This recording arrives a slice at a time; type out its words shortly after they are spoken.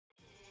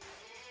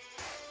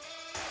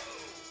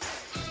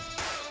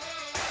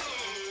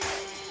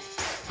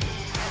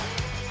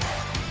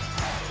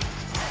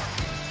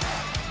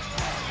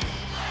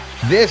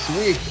This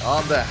week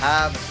on the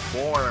Habs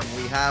Forum,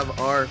 we have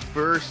our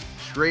first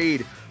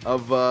trade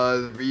of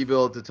the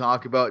rebuild to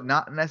talk about.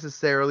 Not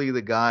necessarily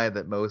the guy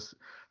that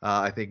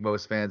I think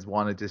most fans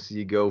wanted to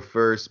see go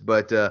first,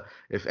 but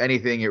if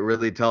anything, it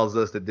really tells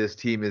us that this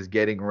team is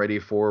getting ready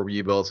for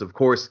rebuilds. Of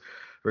course,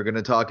 we're going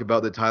to talk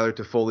about the Tyler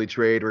Toffoli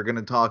trade. We're going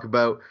to talk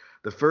about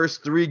the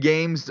first 3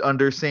 games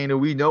under St.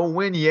 Louis. No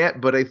win yet,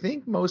 but I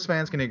think most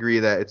fans can agree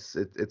that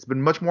it's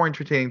been much more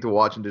entertaining to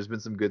watch, and there's been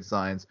some good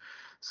signs.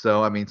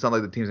 So, I mean, it's not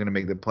like the team's going to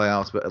make the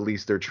playoffs, but at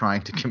least they're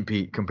trying to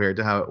compete compared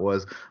to how it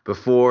was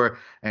before.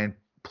 And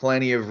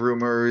plenty of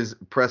rumors.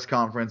 Press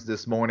conference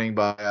this morning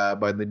by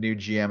the new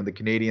GM of the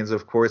Canadiens,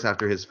 of course,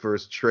 after his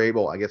first trade.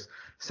 Well, I guess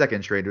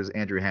second trade was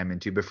Andrew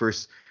Hammond too, but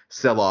first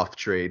sell-off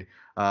trade.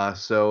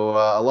 So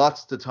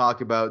lots to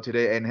talk about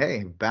today. And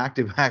hey,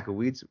 back-to-back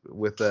weeks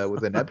with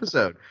an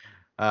episode.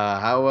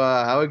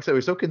 How excited!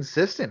 We're so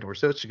consistent. We're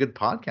such good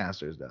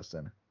podcasters,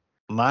 Dustin.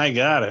 My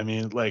God, I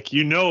mean, like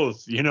you know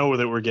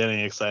that we're getting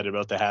excited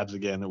about the Habs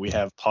again. That we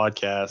have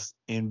podcasts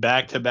in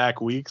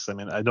back-to-back weeks. I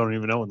mean, I don't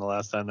even know when the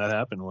last time that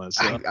happened was.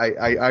 So.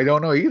 I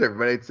don't know either,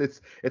 but it's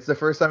the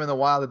first time in a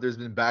while that there's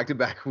been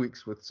back-to-back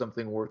weeks with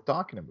something worth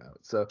talking about.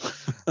 So,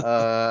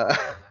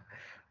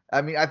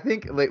 I mean, I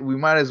think like we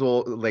might as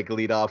well like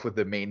lead off with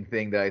the main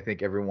thing that I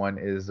think everyone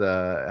has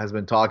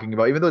been talking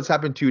about, even though it's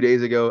happened 2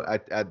 days ago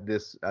at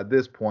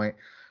this point.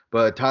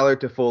 But Tyler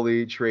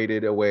Toffoli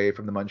traded away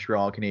from the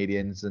Montreal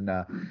Canadiens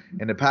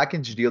in a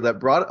package deal that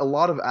brought a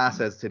lot of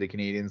assets to the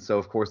Canadiens. So,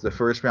 of course, the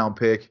first round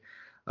pick,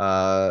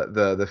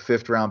 the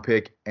 5th round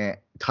pick, and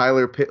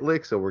Tyler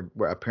Pitlick. So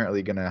we're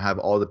apparently going to have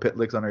all the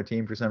Pitlicks on our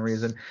team for some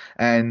reason.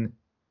 And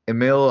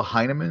Emil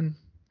Heineman,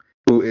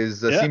 who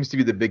seems to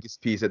be the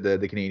biggest piece that the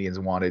Canadiens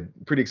wanted.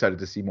 Pretty excited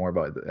to see more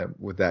about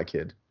with that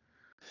kid.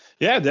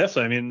 Yeah,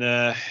 definitely.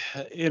 I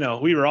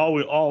mean, we were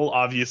all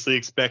obviously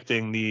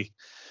expecting the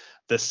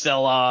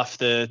sell-off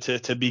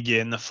to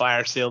begin, the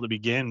fire sale to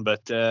begin.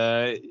 But,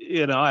 I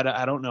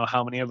don't know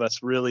how many of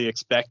us really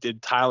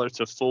expected Tyler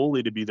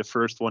Toffoli to be the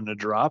first one to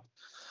drop.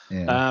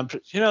 Yeah.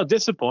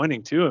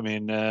 Disappointing too. I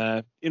mean,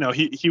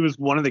 he was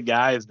one of the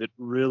guys that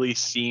really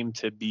seemed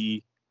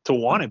to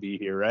want to be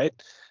here, right?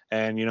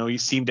 And, he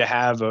seemed to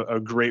have a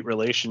great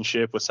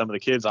relationship with some of the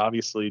kids,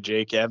 obviously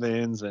Jake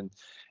Evans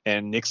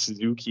and Nick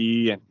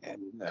Suzuki and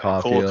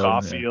Cole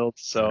Caulfield.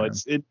 Yeah. So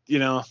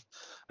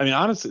I mean,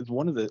 honestly, it's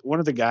one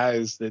of the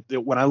guys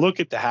that when I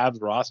look at the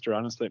Habs roster,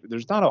 honestly,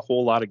 there's not a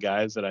whole lot of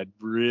guys that I'd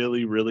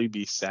really, really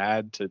be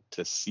sad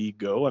to see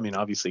go. I mean,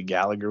 obviously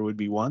Gallagher would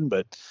be one,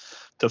 but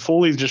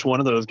Toffoli's just one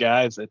of those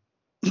guys that,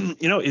 and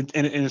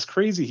it's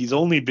crazy. He's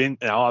only been,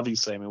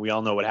 obviously, I mean, we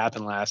all know what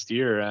happened last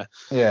year,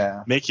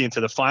 making it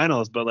to the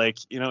finals, but like,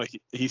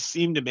 he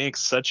seemed to make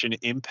such an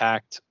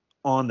impact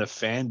on the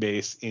fan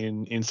base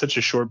in such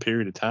a short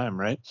period of time,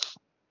 right?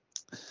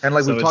 And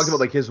like we've talked about,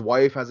 like his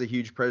wife has a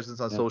huge presence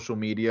on social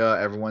media.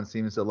 Everyone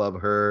seems to love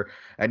her.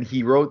 And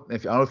he wrote, I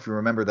don't know if you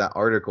remember that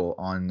article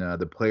on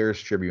the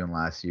Players Tribune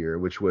last year,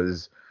 which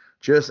was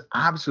just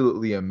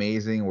absolutely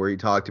amazing, where he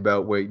talked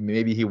about where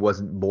maybe he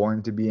wasn't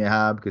born to be a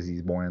Hab because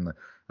he's born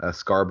in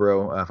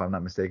Scarborough, if I'm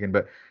not mistaken,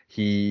 but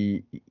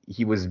he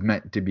was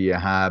meant to be a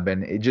Hab.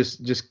 And it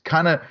just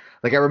kind of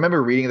like, I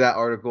remember reading that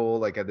article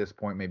like at this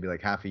point maybe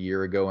like half a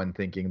year ago and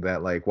thinking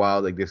that like, wow,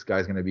 like this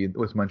guy's going to be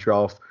with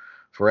Montreal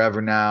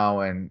forever now.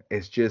 And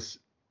it's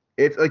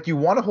like you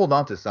want to hold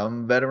on to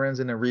some veterans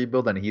in a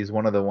rebuild, and he's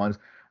one of the ones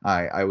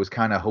I was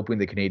kind of hoping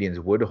the Canadiens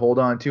would hold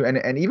on to.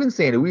 And even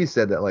St. Louis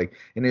said that like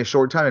in his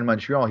short time in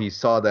Montreal, he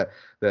saw that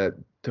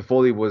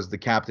Toffoli was the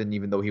captain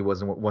even though he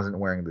wasn't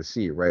wearing the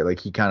C, right? Like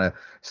he kind of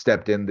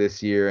stepped in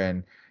this year,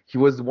 and he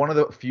was one of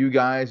the few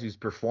guys whose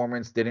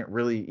performance didn't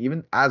really,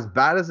 even as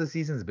bad as the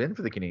season's been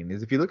for the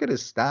Canadiens. If you look at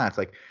his stats,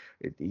 like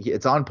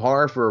it's on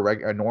par for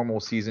a normal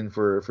season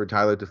for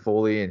Tyler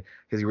Toffoli and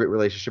his great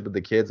relationship with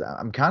the kids.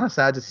 I'm kind of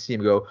sad to see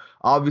him go.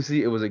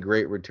 Obviously, it was a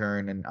great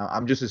return, and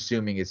I'm just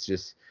assuming it's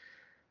just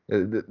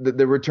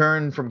the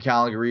return from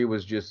Calgary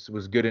was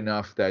good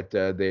enough that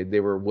they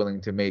were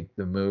willing to make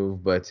the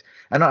move. But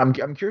I know I'm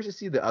curious to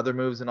see the other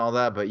moves and all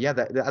that. But yeah,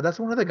 that's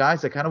one of the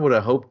guys I kind of would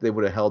have hoped they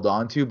would have held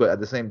on to. But at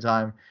the same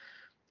time,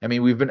 I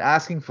mean, we've been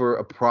asking for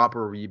a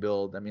proper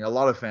rebuild. I mean, a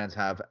lot of fans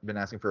have been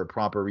asking for a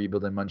proper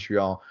rebuild in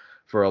Montreal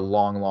for a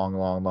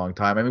long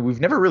time. I mean,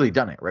 we've never really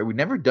done it, right? We've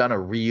never done a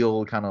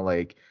real kind of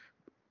like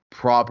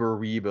proper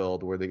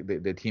rebuild where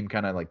the team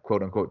kind of like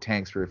quote unquote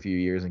tanks for a few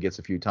years and gets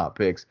a few top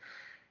picks.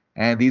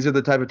 And these are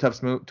the type of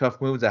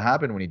tough moves that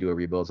happen when you do a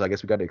rebuild. So I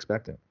guess we got to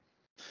expect it.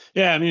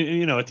 Yeah, I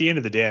mean, at the end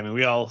of the day, I mean,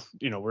 we all,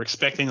 we're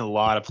expecting a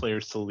lot of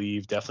players to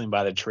leave, definitely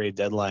by the trade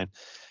deadline.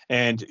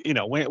 And,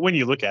 when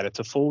you look at it,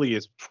 Toffoli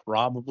is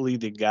probably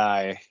the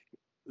guy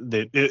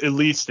that, at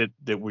least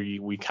that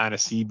we kind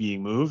of see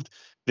being moved,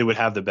 that would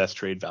have the best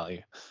trade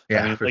value.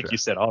 Yeah, I mean, like you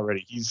said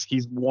already,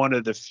 he's one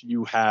of the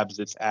few Habs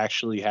that's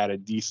actually had a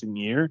decent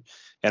year.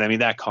 And I mean,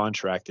 that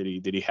contract that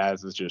he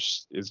has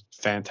is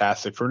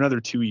fantastic for another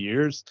 2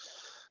 years.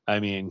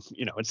 I mean,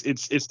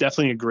 it's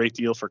definitely a great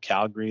deal for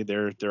Calgary.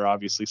 They're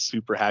obviously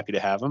super happy to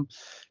have him.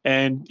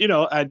 And,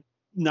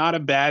 not a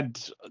bad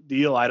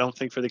deal, I don't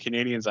think, for the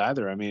Canadians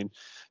either. I mean,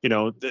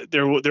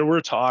 there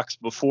were talks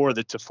before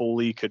that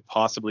Toffoli could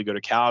possibly go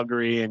to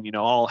Calgary, and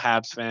all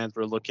Habs fans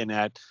were looking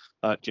at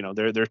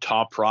their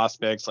top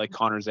prospects like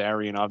Connor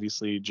Zary and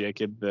obviously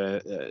Jacob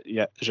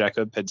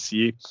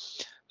Petsier,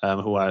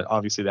 who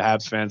obviously the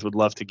Habs fans would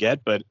love to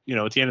get. But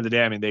at the end of the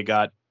day, I mean, they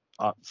got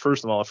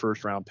first of all a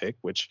first round pick,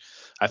 which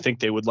I think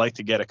they would like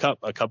to get a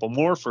couple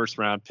more first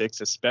round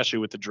picks, especially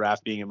with the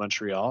draft being in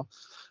Montreal.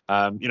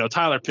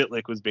 Tyler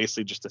Pitlick was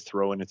basically just a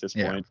throw in at this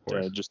point,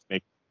 just to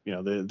make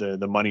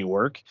the money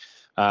work.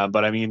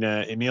 But I mean,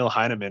 Emil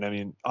Heineman, I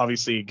mean,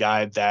 obviously a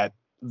guy that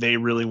they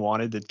really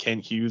wanted, that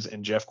Kent Hughes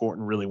and Jeff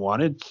Gorton really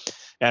wanted.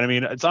 And I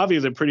mean, it's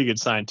obviously a pretty good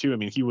sign too. I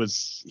mean, he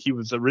was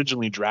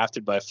originally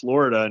drafted by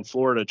Florida, and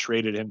Florida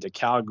traded him to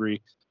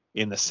Calgary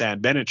in the Sam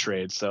Bennett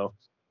trade. So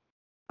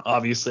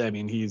obviously, I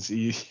mean,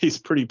 he's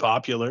pretty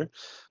popular.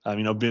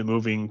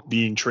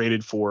 Being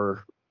traded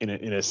for in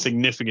a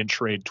significant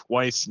trade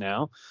twice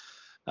now.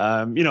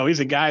 He's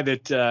a guy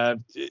that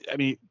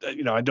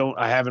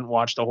I haven't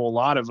watched a whole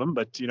lot of him,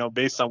 but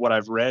based on what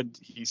I've read,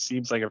 he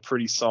seems like a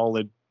pretty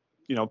solid,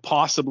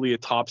 possibly a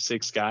top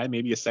 6 guy,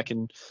 maybe a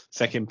second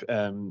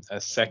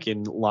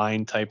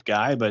line type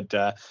guy. But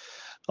a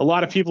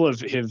lot of people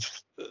have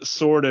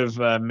sort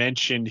of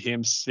mentioned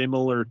him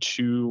similar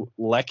to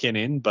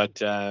Lehkonen, but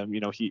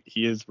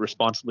he is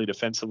responsibly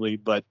defensively,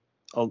 but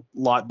a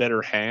lot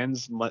better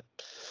hands,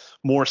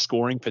 more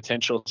scoring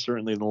potential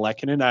certainly than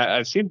Lehkonen.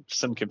 I've seen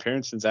some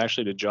comparisons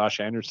actually to Josh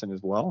Anderson as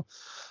well.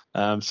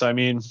 So I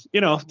mean,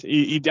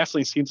 he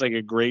definitely seems like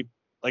a great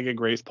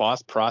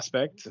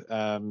prospect.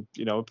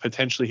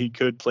 Potentially he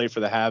could play for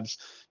the Habs.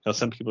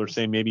 Some people are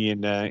saying maybe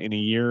in a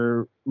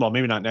year, well,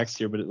 maybe not next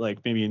year, but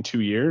maybe in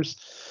 2 years.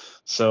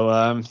 So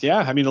I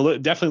mean,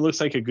 it definitely looks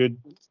like a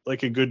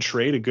good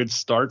trade, a good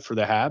start for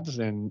the Habs,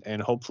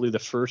 and hopefully the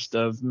first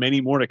of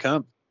many more to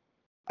come.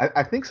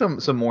 I think some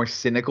more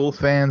cynical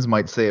fans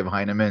might say of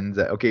Heineman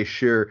that, okay,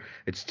 sure,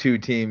 it's 2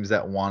 teams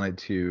that wanted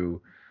to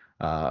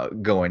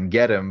go and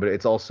get him, but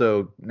it's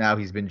also now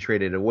he's been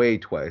traded away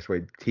twice,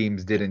 right?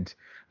 Teams didn't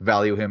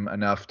value him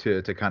enough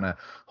to kind of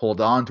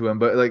hold on to him.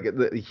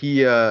 But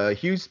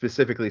Hughes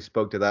specifically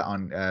spoke to that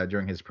on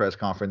during his press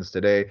conference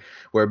today,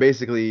 where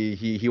basically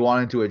he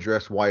wanted to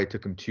address why it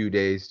took him 2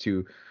 days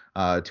to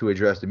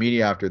address the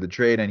media after the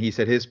trade, and he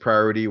said his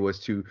priority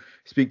was to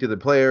speak to the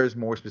players,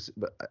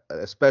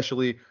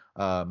 especially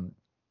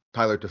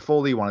Tyler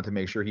Toffoli. Wanted to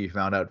make sure he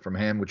found out from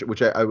him,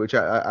 which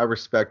I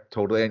respect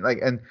totally.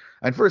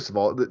 And first of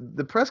all,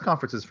 the press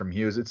conferences from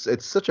Hughes,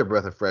 it's such a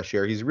breath of fresh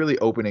air. He's really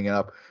opening it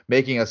up,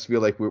 making us feel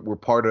like we're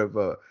part of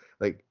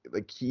like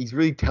he's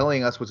really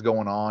telling us what's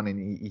going on,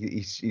 and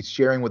he's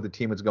sharing with the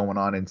team what's going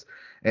on. And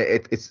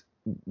it's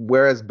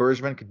whereas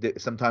Bergevin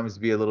could sometimes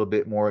be a little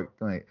bit more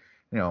like,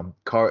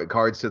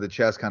 cards to the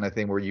chest kind of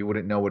thing, where you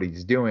wouldn't know what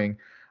he's doing.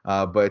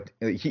 But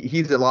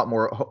he's a lot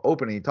more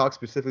open. He talks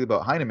specifically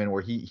about Heineman,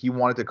 where he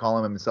wanted to call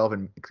him himself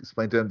and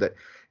explain to him that,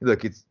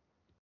 look, it's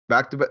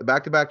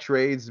back-to-back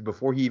trades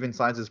before he even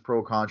signs his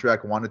pro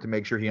contract. Wanted to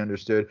make sure he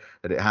understood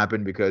that it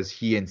happened because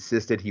he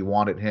insisted he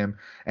wanted him.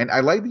 And I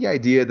like the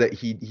idea that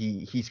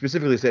he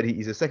specifically said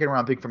he's a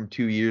second-round pick from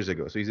 2 years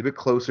ago, so he's a bit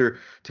closer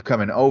to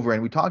coming over.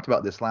 And we talked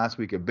about this last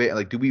week a bit.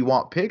 Like, do we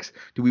want picks?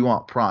 Do we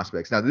want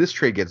prospects? Now this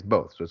trade gets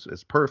both, so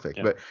it's perfect.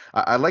 Yeah. But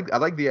I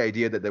like the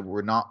idea that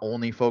we're not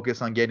only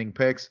focused on getting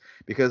picks,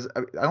 because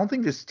I don't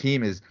think this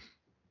team is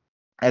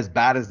as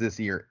bad as this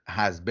year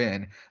has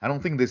been. I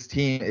don't think this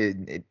team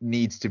it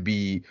needs to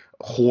be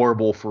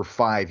horrible for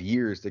 5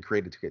 years to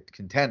create a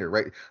contender,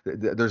 right?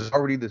 There's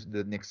already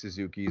the Nick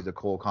Suzuki's, the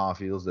Cole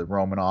Caulfields, the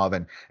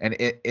Romanov, and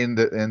in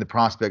the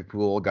prospect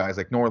pool, guys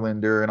like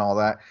Norlinder and all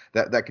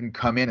that can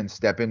come in and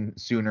step in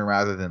sooner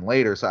rather than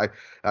later. So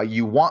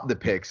you want the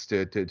picks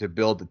to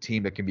build a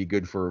team that can be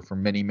good for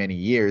many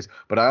years,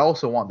 but I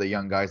also want the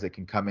young guys that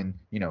can come in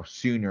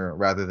sooner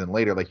rather than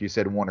later, like you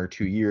said, 1 or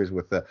 2 years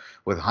with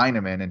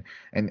Heineman.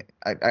 And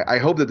I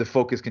hope that the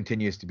focus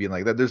continues to be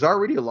like that. There's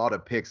already a lot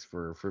of picks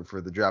for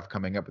the draft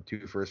coming up, with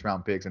 2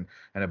 first-round picks and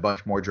a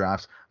bunch more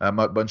drafts, a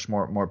bunch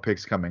more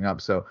picks coming up.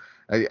 So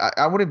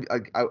I wouldn't,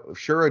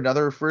 sure,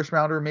 another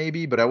first-rounder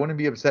maybe, but I wouldn't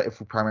be upset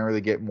if we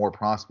primarily get more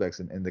prospects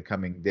in the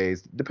coming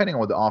days, depending on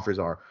what the offers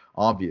are,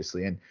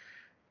 obviously. And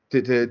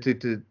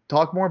to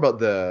talk more about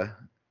the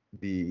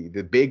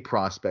big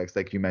prospects,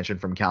 like you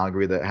mentioned, from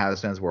Calgary that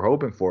Habs fans were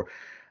hoping for,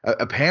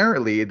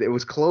 apparently it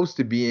was close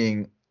to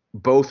being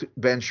both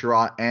Ben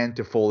Sherratt and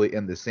Toffoli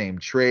in the same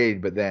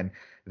trade, but then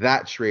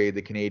that trade,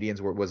 the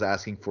Canadians was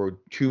asking for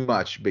too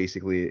much,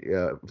 basically,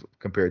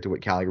 compared to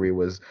what Calgary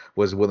was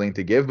willing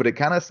to give. But it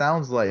kind of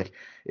sounds like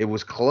it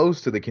was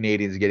close to the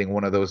Canadians getting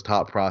one of those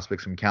top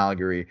prospects from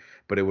Calgary,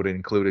 but it would have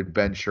included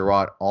Ben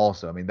Sherratt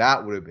also. I mean,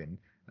 that would have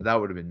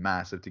been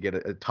massive, to get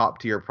a top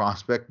tier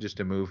prospect just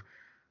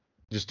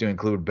to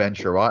include Ben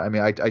Sherratt. I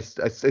mean,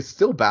 it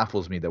still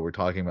baffles me that we're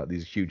talking about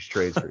these huge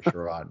trades for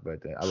Sherratt,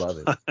 but I love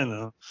it. I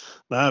know.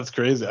 That's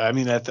crazy. I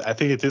mean, I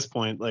think at this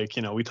point,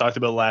 we talked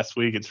about last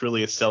week, it's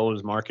really a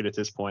seller's market at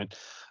this point.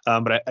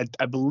 But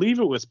I believe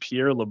it was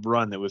Pierre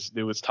LeBrun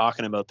that was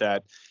talking about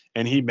that,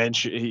 and he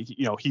mentioned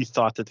he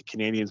thought that the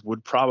Canadians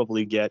would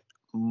probably get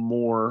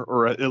more,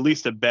 or at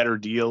least a better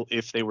deal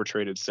if they were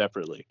traded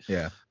separately.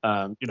 Yeah.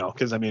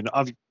 Because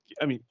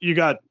you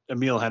got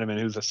Emil Henneman,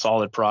 who's a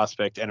solid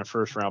prospect and a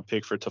first round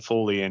pick for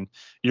Toffoli, and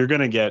you're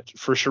going to get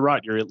for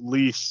Sherratt, you're at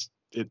least,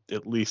 it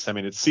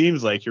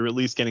seems like you're at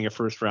least getting a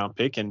first round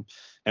pick and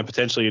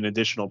potentially an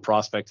additional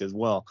prospect as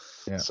well.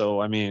 Yeah.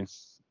 So,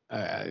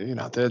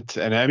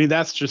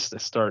 that's just a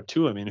start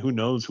too. I mean, who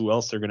knows who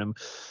else they're going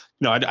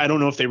to, I don't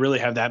know if they really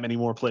have that many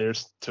more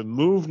players to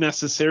move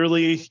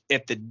necessarily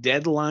at the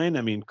deadline.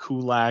 I mean,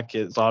 Kulak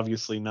is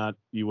obviously not,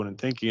 you wouldn't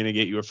think you're going to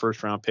get you a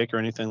first round pick or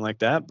anything like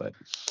that, but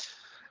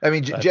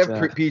Jeff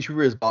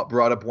Petrie is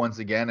brought up once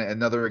again,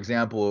 another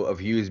example of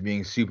Hughes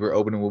being super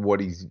open with what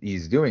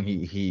he's doing.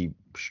 He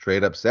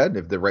straight up said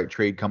if the right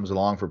trade comes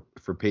along for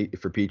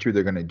Petrie,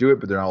 they're going to do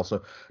it, but they're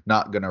also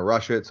not going to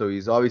rush it. So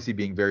he's obviously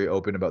being very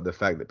open about the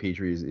fact that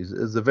Petrie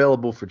is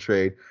available for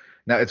trade.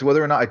 Now it's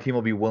whether or not a team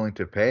will be willing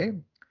to pay.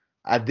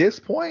 At this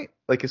point,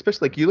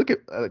 especially you look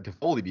at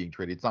Toffoli being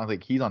traded, it's not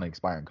like he's on an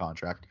expiring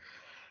contract.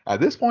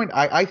 At this point,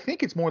 I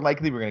think it's more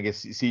likely we're going to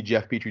see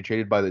Jeff Petrie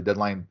traded by the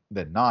deadline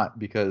than not,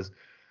 because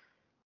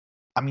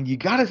you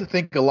got to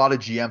think a lot of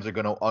GMs are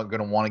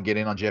gonna want to get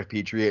in on Jeff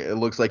Petrie. It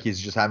looks like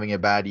he's just having a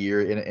bad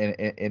year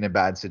in a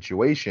bad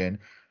situation.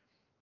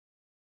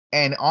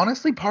 And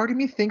honestly, part of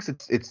me thinks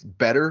it's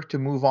better to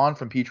move on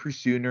from Petrie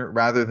sooner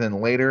rather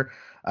than later.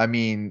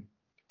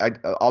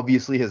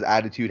 Obviously his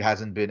attitude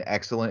hasn't been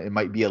excellent. It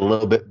might be a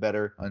little bit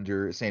better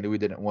under St. Louis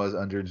than it was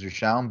under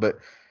Duchamp, but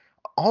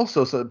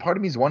also, so part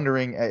of me is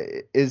wondering,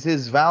 is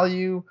his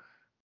value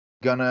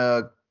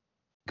gonna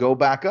go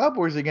back up,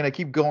 or is it going to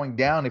keep going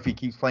down if he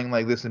keeps playing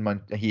like this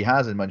he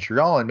has in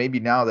Montreal? And maybe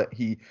now that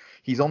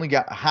he's only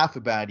got half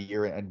a bad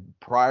year, and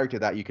prior to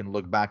that you can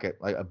look back at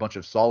a bunch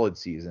of solid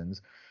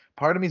seasons.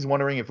 Part of me is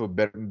wondering if it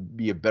would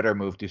be a better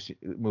move to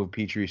move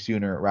Petrie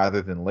sooner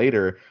rather than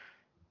later.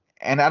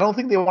 And I don't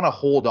think they want to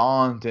hold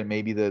on to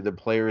maybe the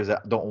players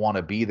that don't want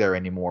to be there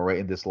anymore, right,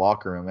 in this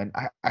locker room. And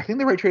I think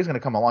the right trade is going to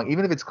come along,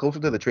 even if it's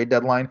closer to the trade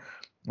deadline,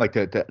 like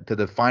to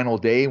the final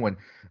day when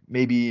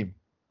maybe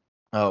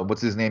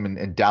what's his name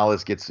in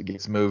Dallas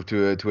gets moved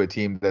to a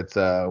team that's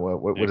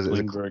what is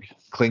it?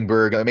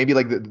 Klingberg. Maybe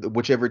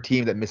whichever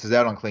team that misses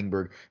out on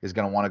Klingberg is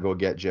going to want to go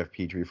get Jeff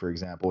Petrie, for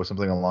example, or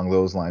something along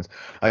those lines.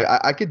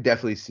 I could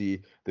definitely see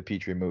the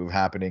Petrie move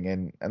happening,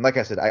 and like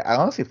I said, I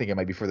honestly think it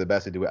might be for the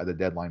best to do it at the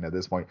deadline at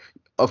this point.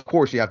 Of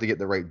course, you have to get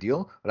the right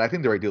deal, but I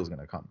think the right deal is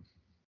going to come.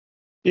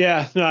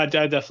 Yeah, no, I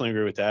definitely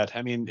agree with that.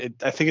 I mean,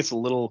 I think it's a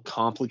little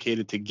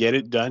complicated to get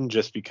it done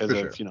just because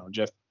of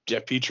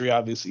Jeff Petrie.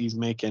 Obviously, he's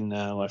making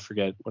I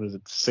forget, what is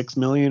it, $6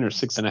 million or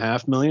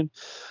 $6.5 million.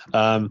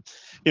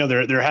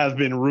 There have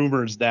been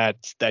rumors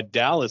that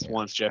Dallas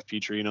wants Jeff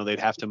Petrie. They'd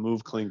have to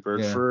move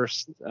Klingberg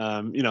first.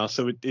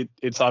 So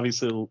it's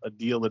obviously a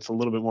deal that's a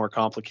little bit more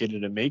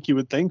complicated to make, you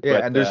would think. Yeah,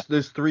 but, and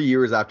there's 3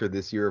 years after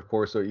this year, of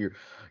course. So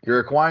you're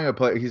acquiring a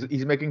player.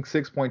 He's making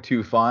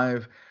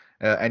 6.25.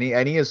 And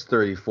he is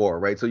 34,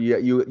 right? So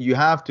you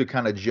have to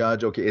kind of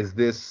judge, okay, is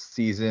this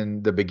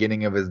season the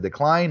beginning of his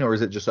decline, or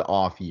is it just an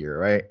off year,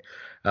 right?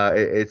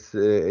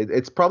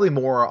 It's probably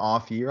more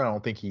off year. I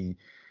don't think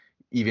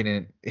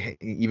even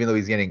though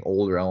he's getting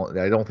older,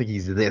 I don't think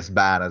he's as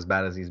bad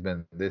as he's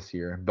been this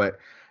year. But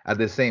at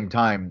the same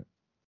time,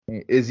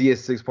 is he a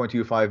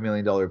 $6.25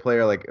 million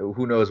player?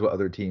 Who knows what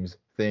other teams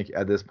think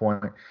at this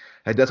point?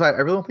 And that's why I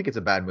really don't think it's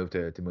a bad move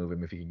to move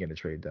him if you can get a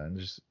trade done.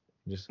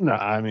 No,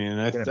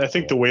 I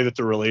think the way that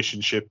the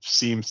relationship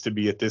seems to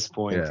be at this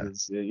point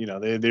is,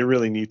 they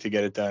really need to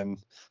get it done.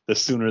 The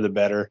sooner the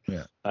better.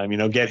 Yeah.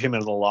 Get him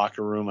into the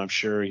locker room. I'm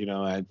sure,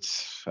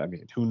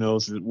 who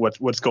knows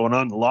what's going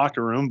on in the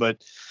locker room,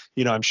 but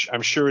I'm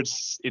sure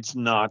it's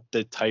not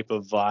the type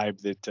of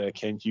vibe that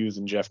Kent Hughes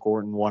and Jeff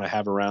Gorton want to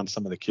have around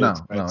some of the kids.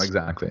 No, right? No,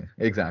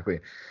 exactly.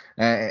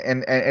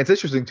 And it's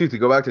interesting too to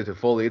go back to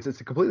Toffoli. It's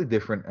a completely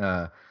different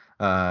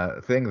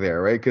thing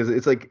there, right? Because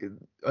it's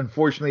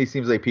unfortunately, it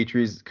seems like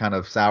Petrie's kind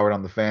of soured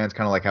on the fans,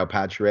 kind of like how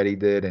Pacioretty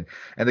did, and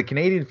the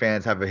Canadian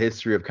fans have a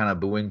history of kind of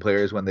booing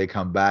players when they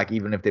come back,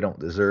 even if they don't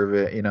deserve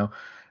it.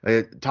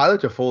 Tyler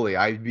Toffoli,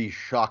 I'd be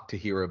shocked to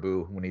hear a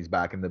boo when he's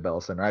back in the Bell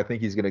Center. I think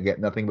he's gonna get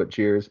nothing but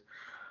cheers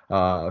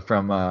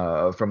from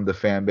the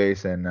fan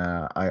base, and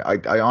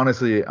I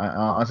honestly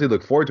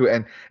look forward to it.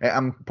 And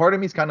I'm part of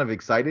me is kind of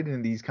excited,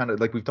 and these kind of,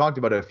 like we've talked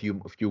about it a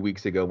few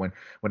weeks ago when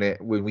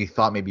we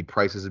thought maybe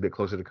Price is a bit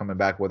closer to coming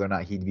back, whether or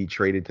not he'd be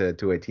traded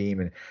to a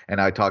team,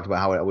 and I talked about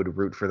how I would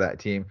root for that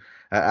team.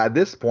 At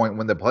this point,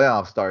 when the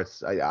playoff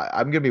starts,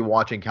 I'm gonna be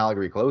watching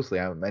Calgary closely,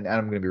 and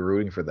I'm gonna be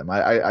rooting for them.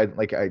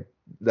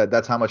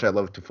 That's how much I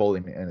love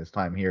Toffoli and his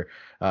time here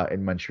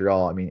in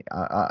Montreal. I mean,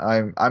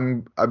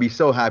 I'd be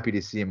so happy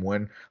to see him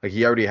win.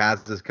 He already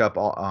has this cup,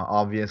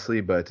 obviously,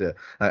 but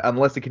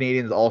unless the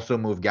Canadians also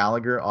move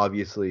Gallagher,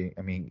 obviously,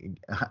 I mean,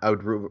 I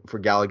would root for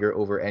Gallagher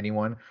over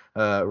anyone,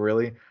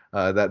 really.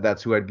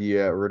 That's who I'd be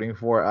rooting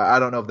for. I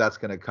don't know if that's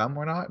gonna come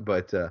or not,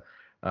 but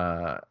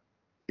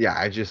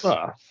Yeah, it's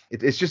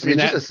I mean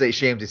just a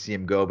shame to see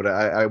him go, but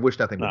I wish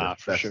nothing but the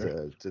for best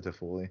sure. to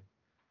Toffoli.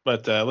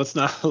 But let's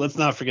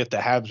not forget the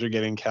Habs are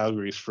getting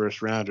Calgary's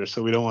first rounder,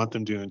 so we don't want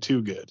them doing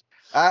too good.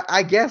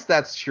 I guess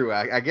that's true.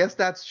 I guess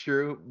that's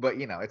true, but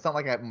it's not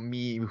like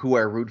me who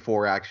I root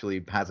for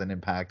actually has an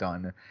impact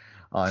on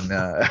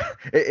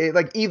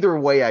like either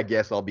way. I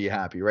guess I'll be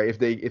happy, right? If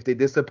they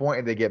disappoint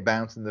and they get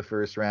bounced in the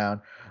first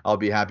round, I'll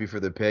be happy for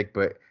the pick.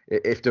 But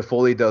if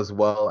Toffoli does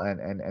well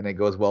and it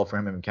goes well for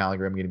him in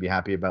Calgary, I'm going to be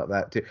happy about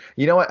that too.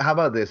 You know what? How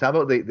about this? How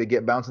about they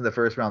get bounced in the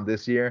first round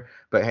this year,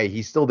 but hey,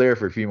 he's still there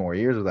for a few more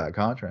years with that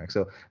contract.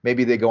 So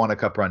maybe they go on a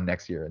cup run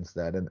next year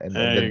instead, and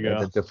then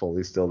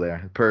Toffoli's still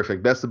there.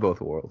 Perfect. Best of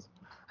both worlds.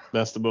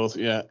 Best of both.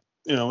 Yeah.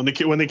 When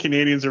the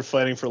Canadians are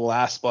fighting for the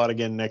last spot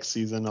again next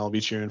season, I'll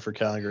be cheering for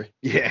Calgary.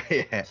 Yeah,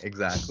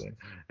 exactly.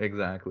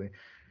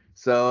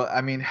 So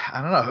I mean,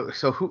 I don't know.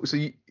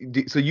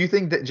 So you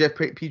think that Jeff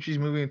Petry's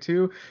moving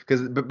too?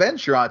 But Ben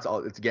Sherratt's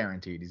it's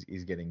guaranteed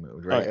he's getting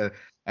moved, right? Oh, yeah.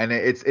 And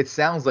it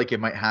sounds like it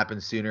might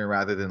happen sooner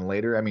rather than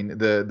later. I mean,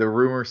 the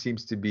rumor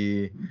seems to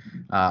be,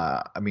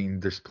 I mean,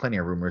 there's plenty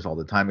of rumors all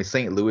the time.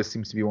 St. Louis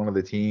seems to be one of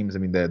the teams. I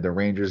mean, the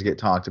Rangers get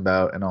talked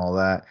about and all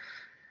that.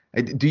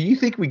 Do you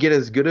think we get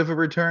as good of a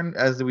return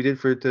as we did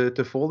for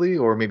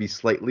Toffoli, or maybe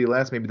slightly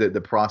less? Maybe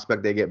the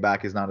prospect they get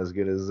back is not as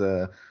good as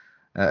the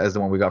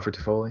one we got for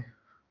Toffoli.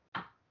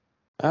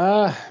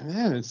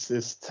 Man,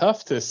 it's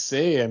tough to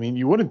say. I mean,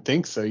 you wouldn't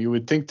think so. You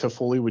would think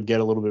Toffoli would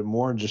get a little bit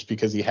more just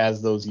because he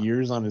has those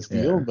years on his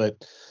deal. Yeah.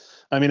 But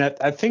I mean,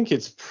 I think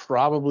it's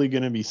probably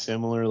going to be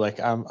similar. Like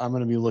I'm going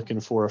to be looking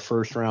for a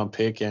first round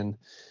pick and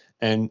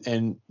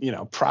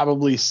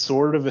probably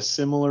sort of a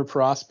similar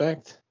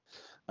prospect.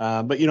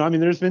 But I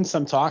mean, there's been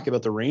some talk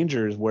about the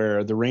Rangers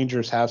where the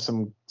Rangers have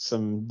some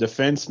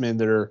defensemen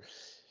that are,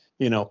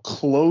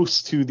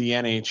 close to the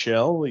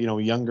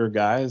NHL, younger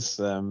guys,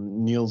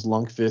 Niels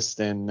Lundqvist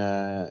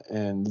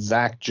and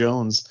Zach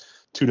Jones,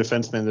 two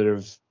defensemen that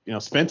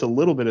have, spent a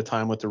little bit of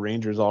time with the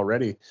Rangers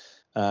already.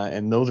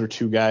 And those are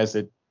two guys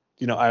that,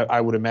 I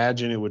would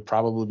imagine it would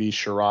probably be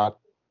Sherratt,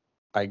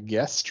 I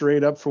guess,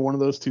 straight up for one of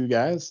those two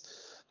guys.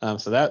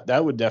 So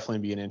that would definitely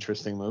be an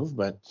interesting move.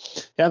 But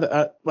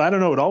yeah, I don't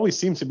know. It always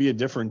seems to be a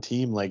different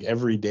team, like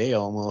every day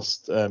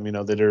almost.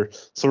 That are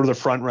sort of the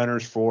front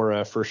runners for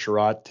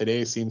Sherratt.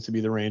 Today seems to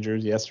be the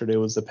Rangers. Yesterday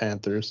was the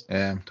Panthers.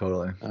 Yeah,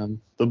 totally.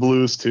 The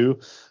Blues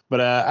too.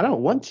 But I don't know.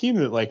 One team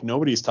that like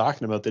nobody's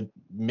talking about that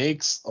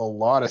makes a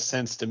lot of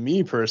sense to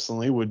me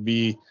personally would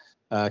be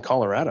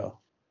Colorado.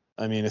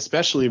 I mean,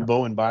 especially if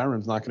Bowen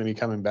Byram's not going to be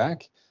coming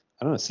back.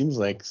 I don't know. It seems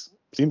like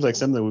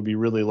something that would be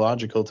really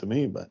logical to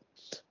me, but.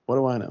 What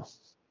do I know?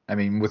 I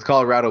mean, with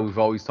Colorado, we've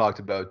always talked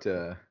about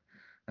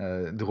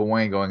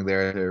Drouin going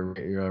there to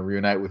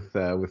reunite with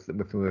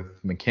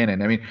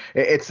McKinnon. I mean,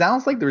 it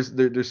sounds like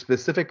there's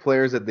specific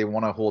players that they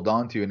want to hold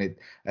on to, and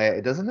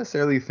it doesn't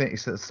necessarily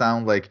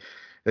sound like.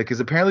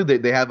 Because apparently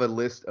they have a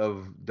list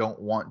of don't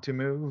want to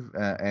move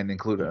and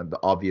include the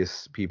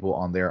obvious people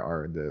on there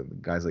are the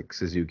guys like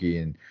Suzuki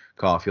and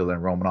Caulfield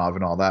and Romanov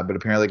and all that. But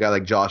apparently a guy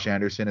like Josh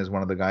Anderson is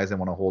one of the guys they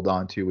want to hold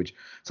on to, which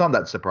it's not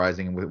that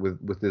surprising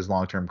with his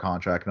long-term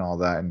contract and all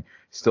that, and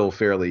still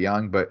fairly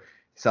young. But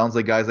it sounds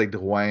like guys like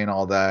Drouin and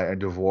all that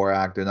and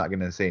Dvorak, they're not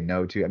going to say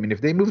no to. I mean, if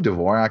they move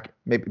Dvorak,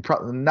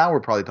 now we're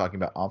probably talking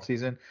about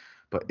offseason.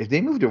 But if they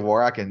move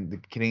Dvorak and the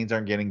Canadians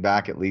aren't getting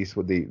back at least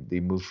what they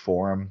move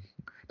for him.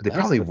 They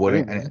probably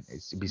wouldn't, and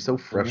it'd be so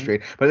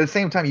frustrating. But at the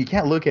same time, you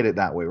can't look at it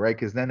that way, right?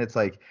 Because then it's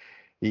like,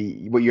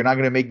 you're not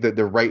going to make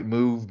the right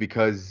move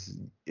because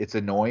it's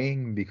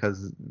annoying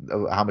because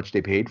of how much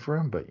they paid for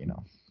him. But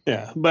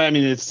Yeah, but I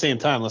mean, at the same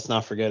time, let's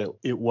not forget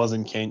it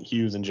wasn't Kent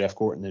Hughes and Jeff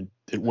Gorton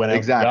that went out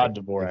and got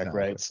Dvorak,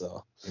 right?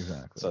 So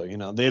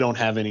they don't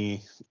have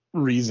any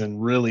reason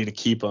really to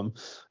keep him.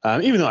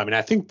 Even though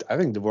I think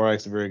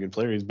Dvorak's a very good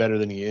player. He's better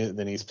than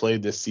he's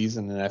played this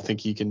season, and I think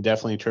he can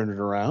definitely turn it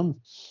around.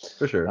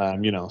 For sure.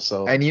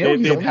 So and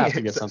have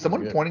to get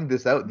someone good. Pointing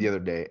this out the other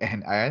day,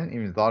 and I hadn't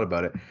even thought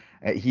about it.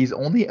 He's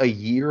only a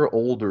year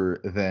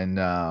older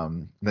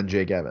than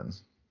Jake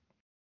Evans.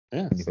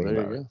 Yeah, so there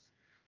you go.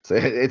 So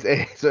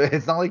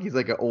it's not like he's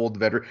like an old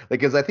veteran,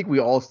 like, because I think we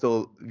all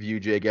still view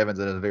Jake Evans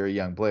as a very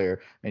young player,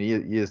 and he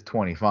is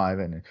 25,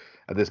 and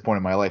at this point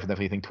in my life, I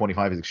definitely think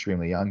 25 is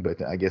extremely young.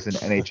 But I guess in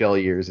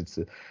NHL years, it's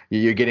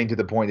you're getting to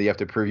the point that you have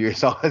to prove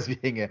yourself as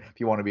being if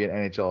you want to be an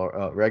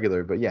NHL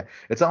regular. But yeah,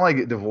 it's not like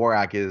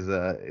Dvorak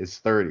is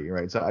 30,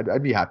 right? So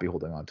I'd be happy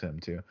holding on to him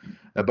too.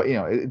 But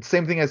it's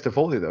same thing as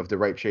Toffoli though. If the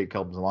right trade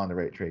comes along, the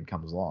right trade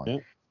comes along. Yeah.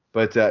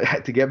 But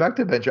to get back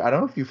to Bencher, I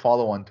don't know if you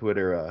follow on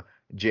Twitter.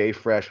 J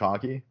Fresh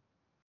Hockey.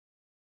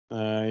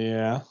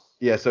 Yeah.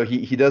 Yeah, so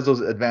he does those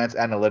advanced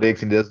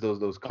analytics and does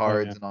those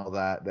cards and all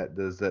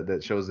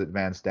that shows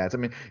advanced stats. I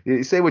mean,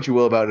 you say what you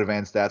will about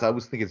advanced stats. I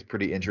always think it's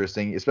pretty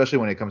interesting, especially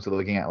when it comes to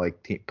looking at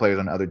like players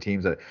on other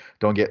teams that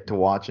don't get to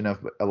watch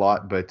a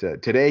lot. But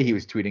today he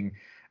was tweeting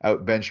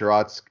out Ben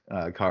Sherratt's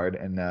card,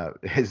 and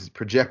his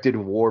projected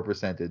WAR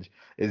percentage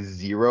is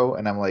 0.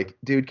 And I'm like,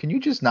 dude, can you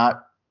just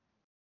not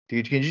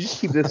Dude, can you just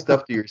keep this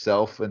stuff to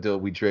yourself until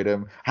we trade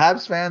him?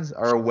 Habs fans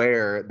are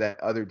aware that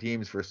other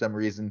teams, for some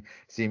reason,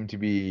 seem to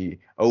be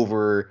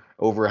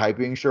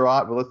overhyping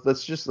Sherratt, but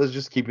let's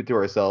just keep it to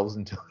ourselves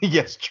until he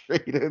gets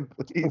traded,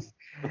 please.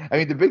 I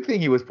mean, the big thing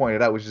he was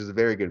pointed out, which is a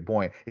very good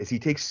point, is he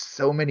takes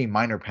so many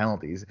minor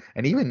penalties,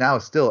 and even now,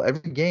 still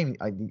every game,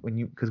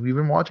 because we've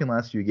been watching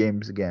last few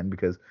games again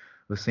because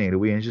of St.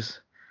 Louis, and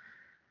just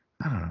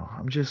I don't know,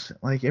 I'm just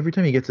like every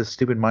time he gets a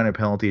stupid minor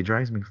penalty, it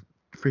drives me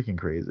freaking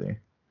crazy.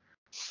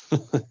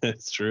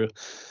 It's true.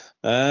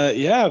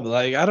 Yeah,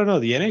 like I don't know.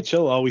 The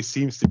NHL always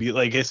seems to be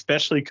like,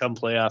 especially come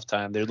playoff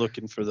time, they're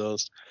looking for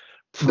those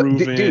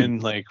proven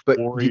Dude, like but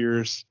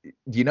warriors.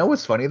 you know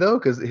what's funny though?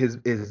 Because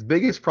his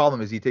biggest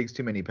problem is he takes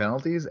too many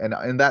penalties, and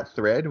in that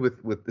thread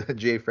with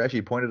Jay Fresh,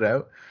 he pointed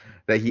out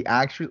that he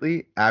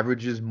actually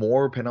averages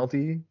more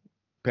penalties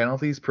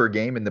per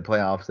game in the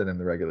playoffs than in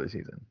the regular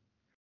season.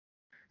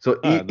 So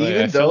Like I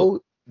even felt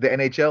though the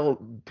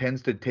NHL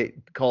tends to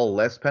call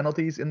less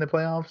penalties in the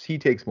playoffs, he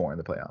takes more in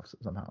the playoffs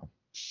somehow.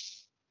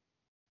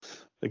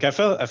 I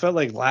felt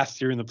like last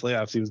year in the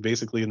playoffs, he was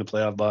basically in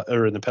the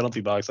or in the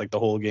penalty box like the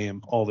whole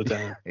game, all the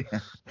time. Yeah.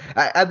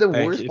 At the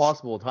Like worst if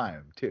possible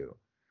time too.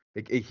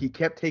 He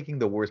kept taking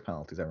the worst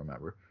penalties, I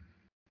remember.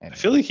 I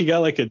feel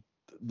Anyways. like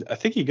I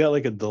think he got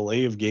like a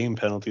delay of game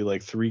penalty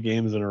like 3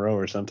 games in a row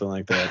or something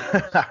like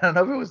that. I don't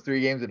know if it was 3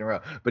 games in a row,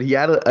 but he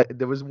had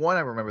there was one I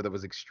remember that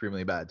was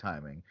extremely bad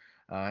timing,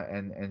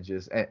 and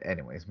just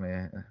anyways,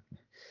 man,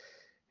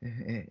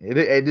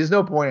 there's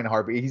no point in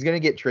Harper. He's gonna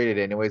get traded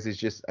anyways. It's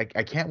just I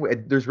can't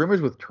wait. There's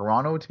rumors with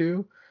Toronto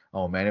too.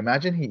 Oh man,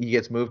 imagine he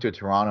gets moved to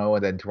Toronto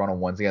and then Toronto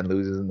once again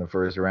loses in the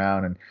first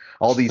round, and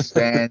all these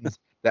fans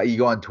that you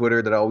go on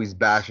Twitter that are always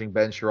bashing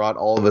Ben Sherratt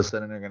all of a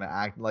sudden are gonna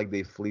act like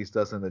they fleeced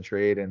us in the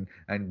trade and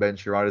Ben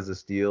Sherratt is a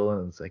steal,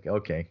 and it's like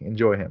okay,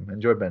 enjoy him,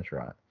 enjoy Ben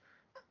Sherratt.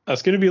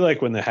 That's gonna be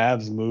like when the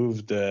Habs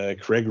moved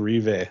Craig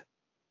Rive.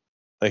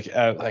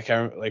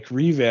 Like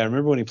Rive, I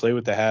remember when he played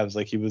with the Habs,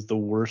 like he was the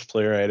worst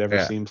player I had ever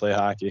Yeah. seen play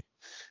hockey.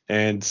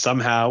 And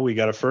somehow we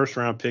got a first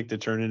round pick to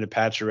turn into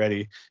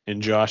Pacioretty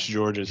and Josh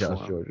Georges for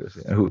Josh him. Georges,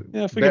 yeah. Who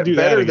If we could do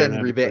that better again,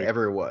 than that'd be Rive great.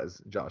 ever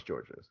was, Josh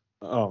Georges.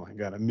 Oh my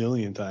god, a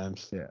million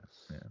times. Yeah,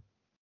 yeah.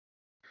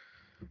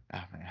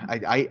 Oh,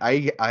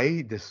 man.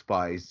 I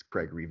despised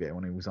Craig Rive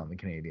when he was on the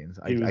Canadians.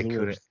 He was I the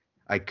couldn't worst.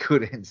 I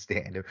couldn't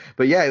stand him.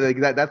 But yeah, like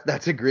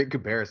that's a great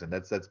comparison.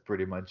 That's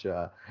pretty much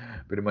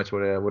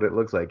what it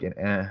looks like.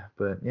 And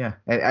but yeah,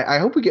 and I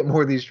hope we get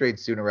more of these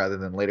trades sooner rather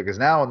than later because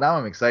now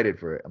I'm excited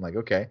for it. I'm like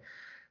okay,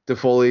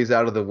 Toffoli's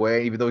out of the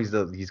way, even though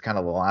he's kind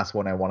of the last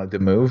one I wanted to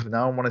move.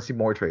 Now I want to see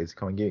more trades.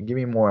 Come on, give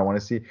me more. I want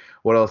to see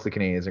what else the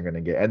Canadians are going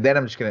to get, and then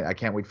I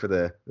can't wait for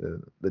the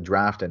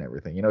draft and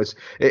everything. You know,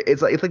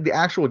 it's like the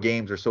actual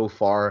games are so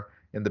far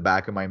in the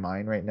back of my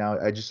mind right now.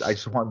 I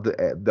just want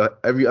the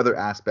every other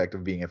aspect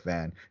of being a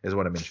fan is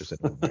what I'm interested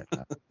in right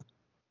now.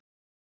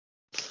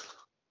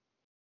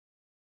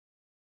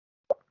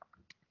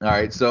 All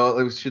right,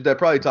 so we should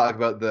probably talk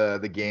about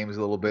the games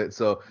a little bit.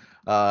 So,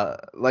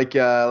 like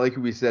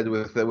we said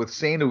with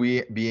Saint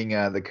Louis being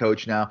the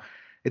coach now,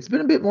 it's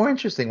been a bit more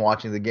interesting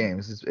watching the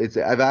games. It's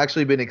I've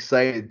actually been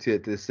excited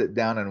to sit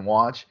down and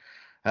watch.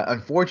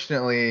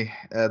 Unfortunately,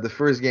 the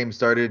first game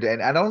started,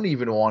 and I don't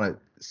even want to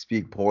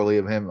speak poorly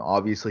of him.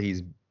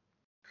 Obviously,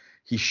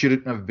 he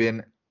shouldn't have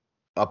been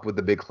up with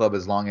the big club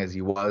as long as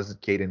he was,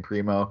 Caden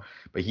Primo,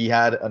 but he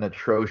had an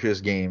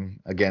atrocious game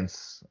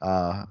against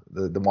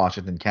the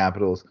Washington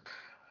Capitals.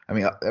 I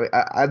mean,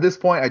 at this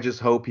point, I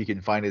just hope he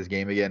can find his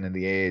game again in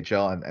the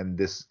AHL, and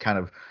this kind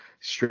of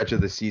stretch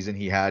of the season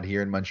he had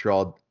here in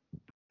Montreal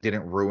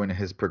didn't ruin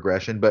his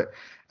progression. But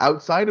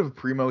outside of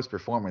Primo's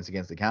performance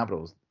against the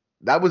Capitals,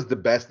 that was the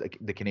best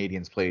the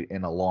Canadians played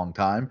in a long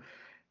time.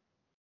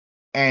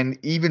 And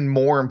even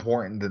more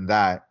important than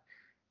that,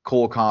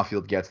 Cole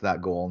Caulfield gets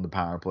that goal in the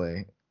power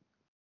play.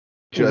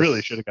 He really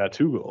Just should have got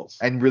 2 goals.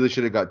 and really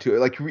should have got two.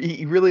 Like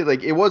he really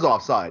like it was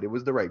offside. It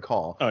was the right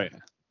call. Oh yeah.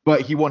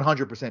 But he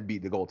 100%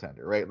 beat the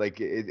goaltender, right?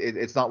 Like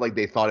it's not like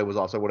they thought it was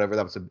offside, whatever.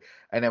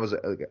 And that was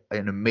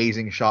an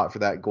amazing shot for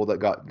that goal that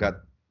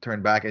got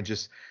turned back. And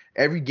just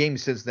every game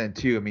since then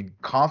too. I mean,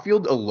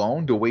 Caulfield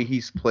alone, the way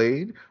he's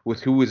played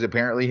with who was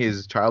apparently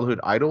his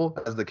childhood idol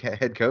as the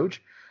head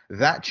coach,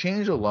 that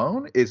change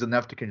alone is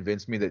enough to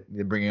convince me that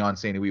bringing on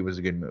St. Louis was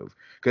a good move.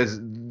 Because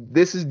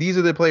these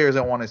are the players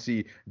I want to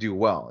see do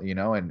well, you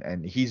know.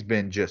 And he's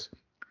been just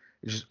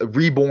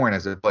reborn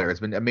as a player.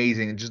 It's been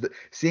amazing, and just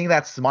seeing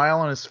that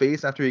smile on his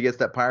face after he gets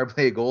that power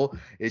play goal,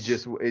 it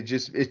just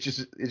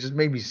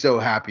made me so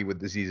happy with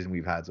the season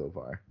we've had so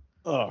far.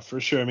 Oh, for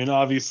sure. I mean,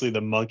 obviously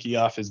the monkey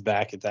off his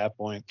back at that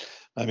point.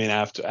 I mean,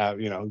 after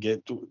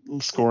get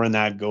scoring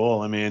that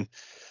goal. I mean,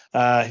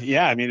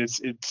 yeah. I mean,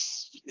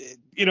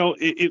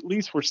 at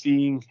least we're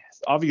seeing.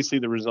 Obviously,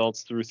 the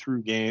results through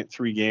 3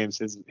 games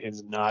has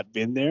not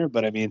been there,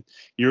 but I mean,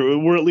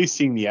 we're at least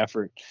seeing the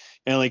effort.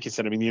 And like you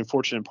said, I mean, the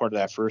unfortunate part of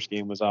that first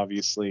game was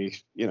obviously,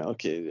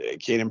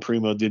 Caden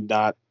Primo did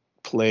not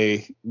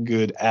play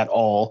good at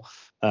all.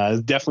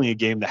 Definitely a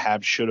game the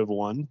Habs should have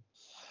won.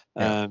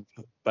 Yeah.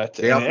 But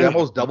They anyway,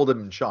 almost doubled him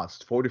in shots,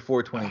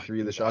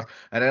 44-23 the shots. exactly.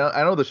 And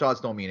I know the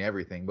shots don't mean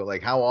everything, but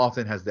like how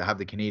often have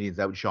the Canadians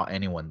outshot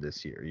anyone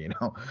this year?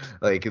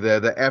 Like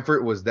the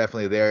effort was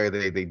definitely there.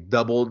 They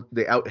doubled,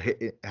 they out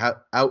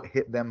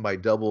hit them by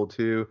double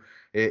too.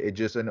 It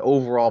just an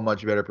overall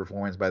much better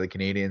performance by the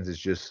Canadians is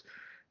just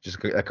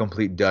a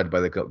complete dud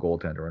by the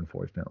goaltender,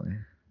 unfortunately.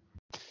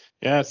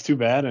 Yeah, it's too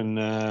bad, and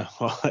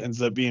well, it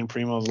ends up being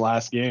Primo's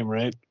last game,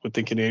 right, with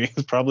the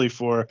Canadians, probably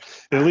for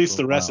at least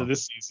the rest of Wow.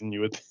 this season,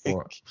 you would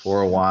think.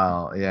 For a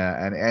while,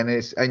 yeah,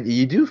 and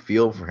you do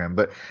feel for him,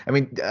 but I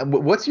mean,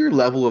 what's your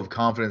level of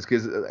confidence?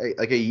 Because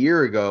like a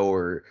year ago,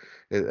 or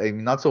I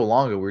mean, not so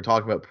long ago, we were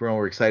talking about Bruno.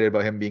 We're excited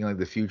about him being like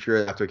the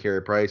future after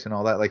Carey Price and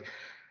all that. Like,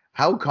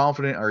 how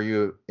confident are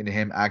you in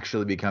him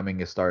actually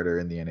becoming a starter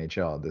in the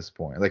NHL at this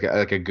point? Like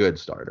a good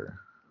starter.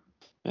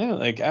 Yeah,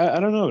 like I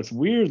don't know, it's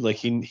weird. Like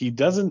he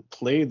doesn't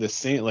play the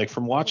same. Like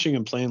from watching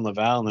him play in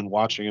Laval and then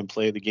watching him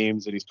play the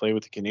games that he's played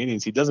with the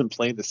Canadians, he doesn't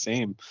play the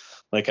same.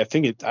 Like I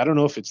don't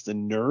know if it's the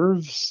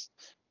nerves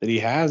that he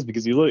has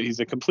because he's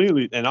a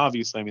completely, and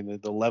obviously I mean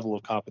the level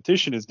of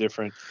competition is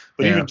different,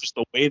 but Yeah, even just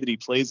the way that he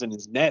plays in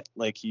his net,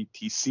 like he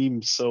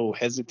seems so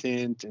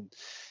hesitant, and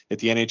at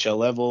the NHL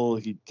level,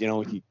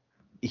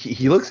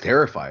 he looks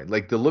terrified.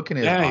 Like the look in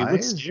his yeah, he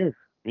looks eyes. scared.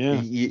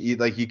 Yeah.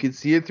 Like you could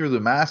see it through the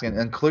mask,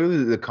 and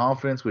clearly the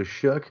confidence was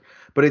shook.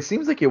 But it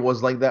seems like it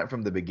was like that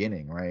from the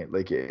beginning, right?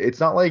 Like it's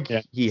not like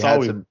Yeah. he It's had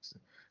always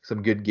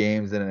some good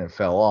games and then it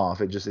fell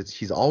off. It's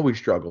he's always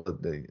struggled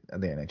at the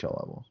NHL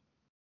level.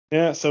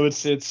 Yeah, so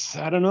it's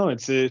I don't know.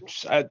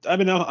 I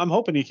mean I'm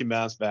hoping he can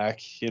bounce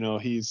back.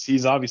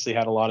 He's obviously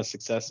had a lot of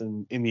success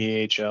in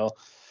the AHL.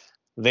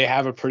 They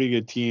have a pretty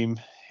good team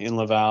in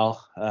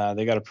Laval.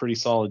 They got a pretty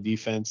solid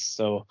defense.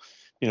 So,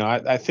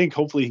 I think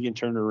hopefully he can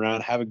turn it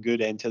around, have a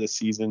good end to the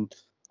season.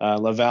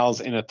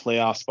 Laval's in a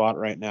playoff spot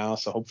right now,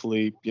 so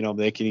hopefully,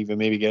 they can even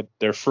maybe get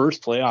their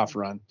first playoff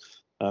run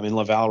in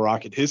Laval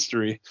Rocket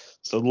history.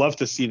 So I'd love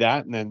to see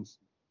that. And then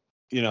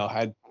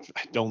I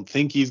don't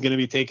think he's going to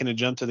be taking a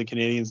jump to the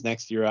Canadians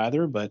next year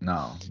either. But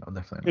No,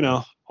 definitely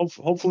not.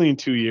 hopefully in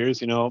 2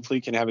 years, hopefully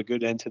he can have a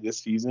good end to this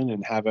season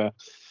and have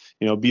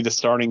be the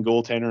starting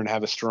goaltender and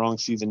have a strong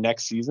season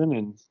next season.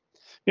 And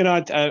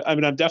I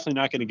mean, I'm definitely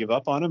not going to give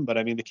up on him. But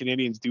I mean, the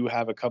Canadians do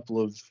have a couple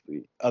of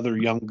other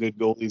young good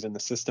goalies in the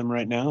system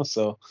right now.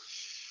 So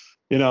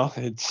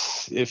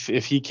it's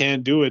if he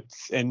can't do it,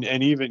 and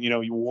even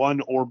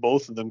one or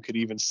both of them could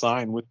even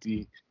sign with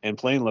the and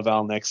play in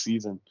Laval next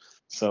season.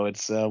 So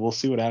it's we'll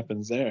see what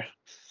happens there.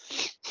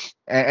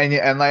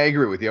 And I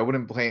agree with you. I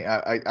wouldn't play.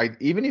 I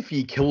even if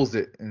he kills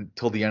it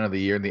until the end of the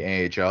year in the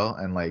AHL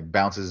and like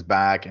bounces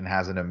back and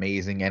has an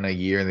amazing end of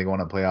year and they go on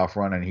a playoff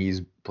run and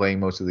he's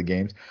playing most of the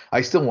games,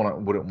 I still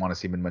wouldn't want to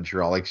see him in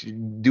Montreal. Like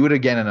do it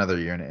again another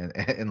year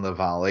in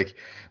Laval. Like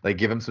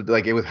give him some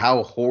like with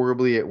how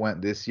horribly it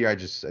went this year. I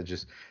just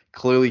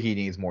clearly he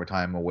needs more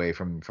time away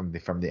from the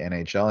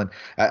NHL. And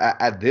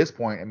at this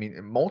point, I mean,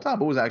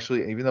 Montembeault was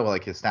actually, even though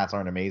like his stats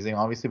aren't amazing,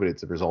 obviously, but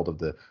it's a result of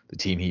the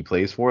team he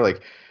plays for.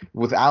 Like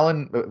with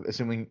Allen,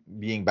 assuming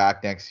being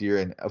back next year,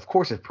 and of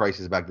course if Price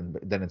is back,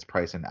 then it's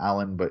Price and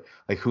Allen. But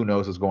like who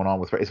knows what's going on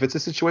with Price? If it's a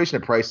situation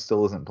that Price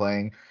still isn't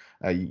playing,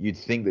 you'd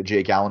think that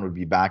Jake Allen would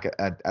be back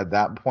at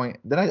that point.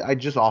 Then I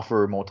just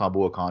offer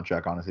Montembeault a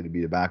contract, honestly, to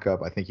be the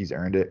backup. I think he's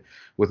earned it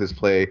with his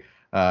play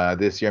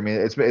this year. I mean,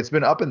 it's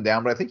been up and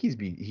down, but I think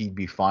he'd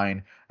be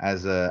fine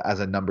as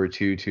a number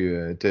two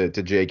to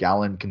Jake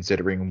Allen,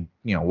 considering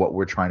what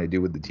we're trying to do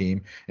with the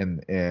team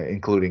and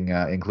including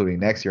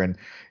next year. And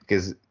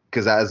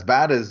because as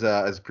bad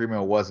as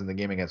Primo was in the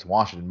game against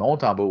Washington,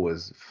 Montembeault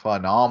was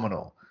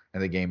phenomenal in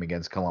the game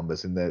against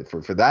Columbus. And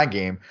for that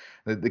game,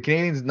 the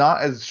Canadians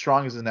not as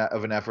strong as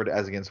of an effort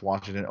as against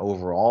Washington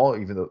overall,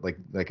 even though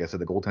like I said,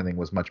 the goaltending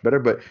was much better,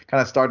 but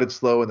kind of started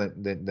slow and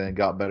then it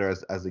got better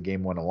as the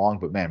game went along.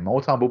 But man,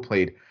 Montembeault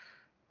played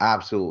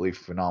absolutely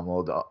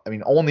phenomenal. I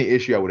mean, only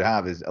issue I would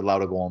have is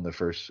allowed a goal on the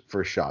first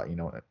shot.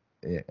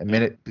 A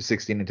minute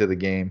 16 into the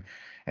game,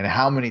 and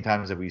how many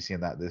times have we seen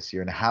that this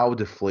year? And how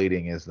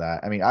deflating is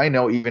that? I mean, I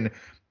know even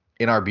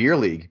in our beer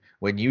league,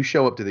 when you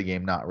show up to the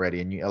game not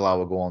ready and you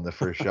allow a goal on the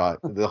first shot,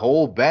 the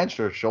whole bench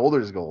or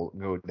shoulders go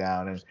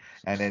down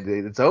and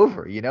it's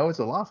over. It's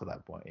a loss at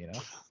that point.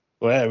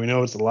 Well, yeah, we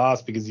know it's a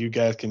loss because you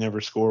guys can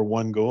never score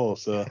one goal,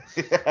 so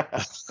Yeah.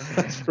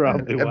 that's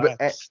probably why.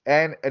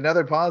 And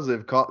another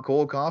positive,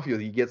 Cole Caulfield,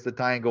 he gets the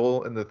tying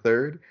goal in the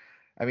third.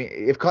 I mean,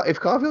 if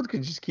Caulfield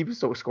could just keep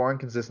scoring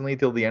consistently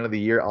till the end of the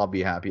year, I'll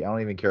be happy. I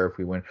don't even care if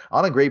we win.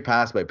 On a great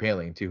pass by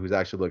Paling too, who's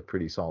actually looked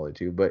pretty solid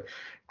too. But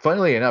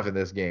funnily enough, in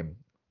this game,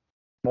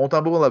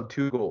 Montembeault will have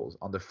 2 goals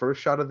on the first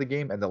shot of the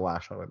game and the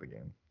last shot of the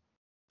game.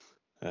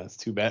 That's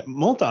too bad.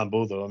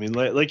 Montembeault, though, I mean,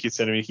 like you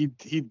said, I mean,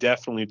 he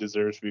definitely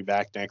deserves to be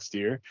back next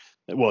year.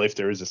 Well, if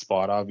there is a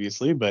spot,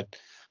 obviously. But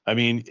I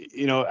mean,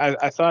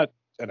 I thought,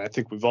 and I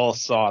think we've all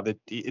saw that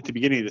at the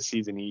beginning of the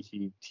season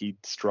he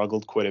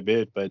struggled quite a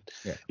bit. But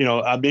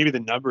Yeah. Maybe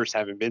the numbers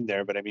haven't been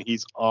there. But I mean,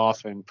 he's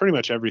off, and pretty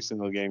much every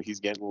single game he's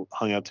getting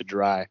hung out to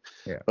dry.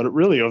 Yeah. But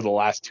really, over the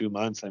last 2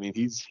 months, I mean,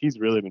 he's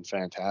really been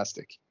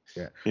fantastic.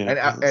 Yeah, You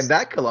and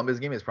that Columbus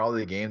game is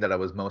probably the game that I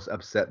was most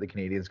upset the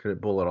Canadians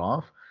couldn't pull it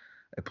off,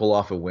 and pull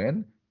off a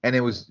win, and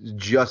it was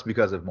just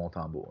because of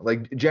Montembeault.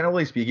 Like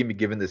generally speaking,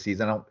 given the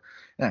season, I don't.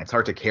 It's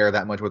hard to care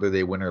that much whether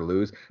they win or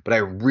lose, but I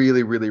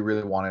really, really,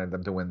 really wanted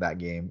them to win that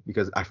game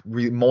because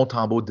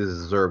Montembeault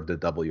deserved a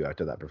W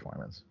after that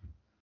performance.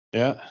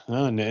 Yeah,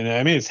 no, and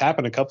I mean it's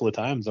happened a couple of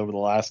times over the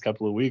last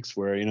couple of weeks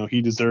where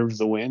he deserves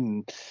the win.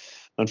 And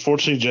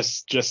unfortunately,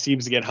 just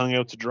seems to get hung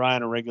out to dry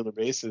on a regular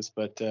basis.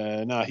 But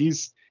no,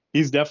 he's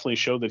definitely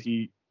showed that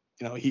he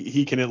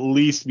can at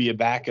least be a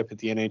backup at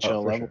the Oh, NHL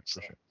for level.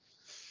 sure, for sure.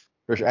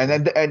 For sure,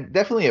 and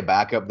definitely a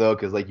backup though,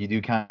 because like you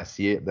do kind of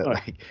see it that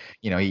like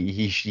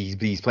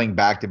he's playing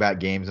back-to-back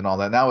games and all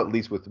that now. At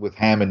least with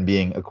Hammond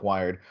being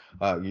acquired,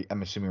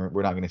 I'm assuming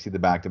we're not going to see the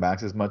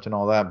back-to-backs as much and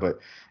all that. But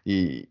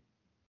I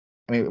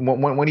mean,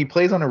 when he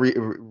plays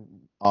on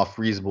off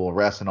reasonable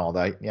rest and all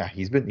that, yeah,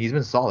 he's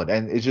been solid.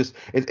 And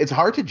it's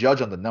hard to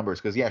judge on the numbers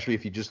because yeah, actually,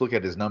 if you just look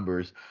at his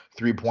numbers,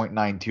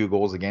 3.92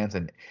 goals against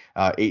and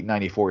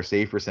 894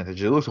 save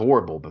percentage, it looks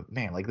horrible. But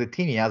man, like the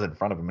team he has in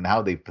front of him and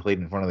how they've played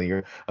in front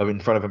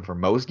of him for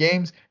most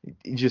games,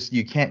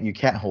 you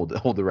can't hold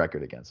the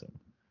record against him.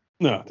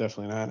 No,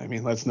 definitely not. I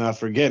mean, let's not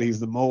forget he's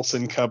the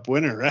Molson Cup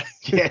winner, right?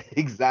 Yeah,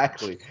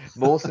 exactly.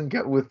 Molson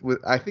got with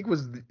I think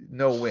was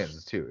no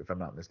wins too, if I'm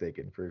not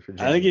mistaken for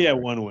I think he had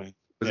January. one win.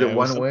 Was Yeah, it it was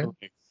one something win?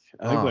 like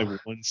I think Oh,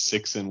 like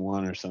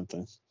 1-6-1 or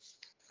something.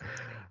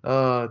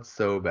 oh, it's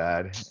so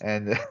bad.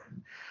 And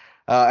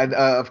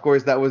of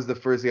course that was the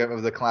first game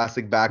of the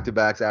classic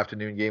back-to-backs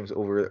afternoon games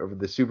over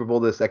the Super Bowl.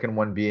 The second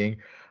one being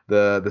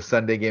the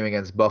Sunday game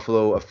against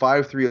Buffalo, a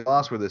 5-3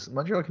 loss where the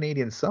Montreal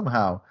Canadiens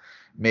somehow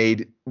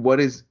made what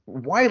is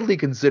widely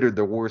considered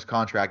the worst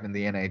contract in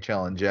the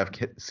NHL and Jeff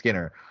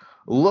Skinner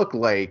look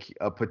like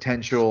a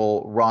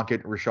potential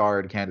Rocket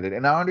Richard candidate.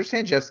 And I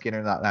understand Jeff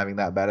Skinner not having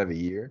that bad of a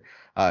year.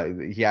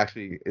 He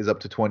actually is up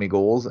to 20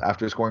 goals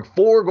after scoring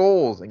 4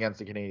 goals against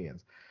the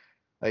Canadiens.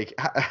 Like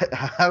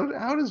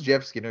how does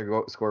Jeff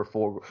Skinner score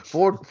four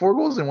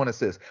goals and 1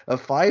 assist? A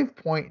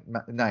 5-point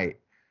night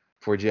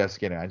for Jeff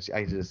Skinner. I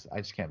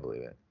just can't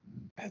believe it.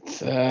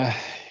 It's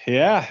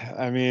yeah.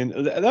 I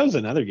mean that was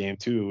another game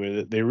too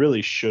where they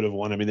really should have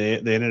won. I mean they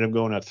ended up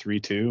going up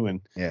 3-2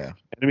 and Yeah.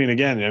 I mean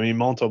again I mean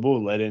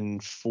Montembeault let in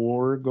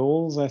 4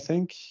 goals I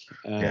think.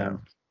 Yeah.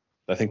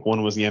 I think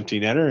one was the empty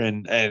netter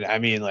and I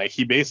mean like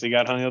he basically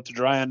got hung out to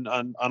dry on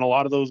a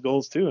lot of those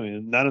goals too. I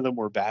mean none of them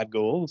were bad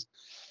goals.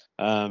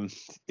 Um,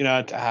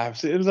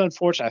 it was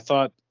unfortunate. I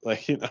thought,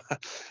 like,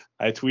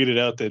 I tweeted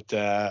out that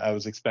I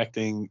was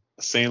expecting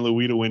St.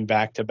 Louis to win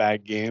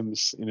back-to-back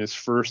games in his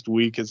first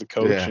week as a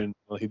coach, Yeah. and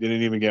well, he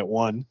didn't even get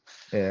one.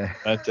 Yeah.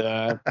 But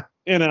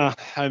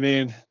I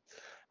mean,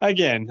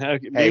 again, Hey,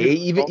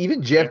 maybe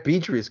even Jeff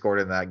Petrie scored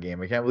in that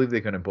game. I can't believe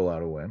they couldn't pull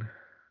out a win.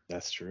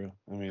 that's true.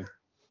 I mean,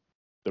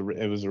 it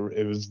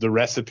was the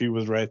recipe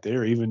was right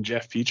there. Even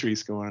Jeff Petrie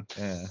scoring.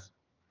 Yeah.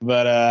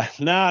 But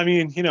no, I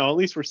mean, at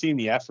least we're seeing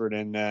the effort,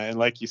 and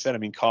like you said, I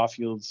mean,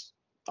 Caulfield's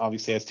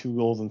obviously has 2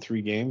 goals in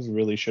 3 games.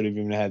 Really should have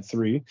even had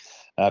 3.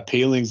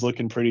 Paling's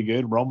looking pretty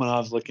good.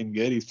 Romanov's looking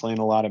good. He's playing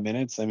a lot of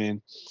minutes. I mean,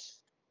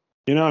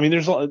 at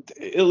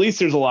least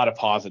there's a lot of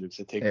positives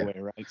to take Yeah. away,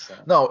 right? So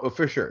No,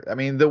 for sure. I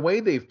mean, the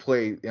way they've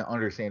played,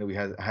 understandably,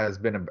 has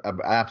been an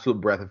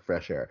absolute breath of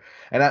fresh air,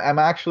 and I'm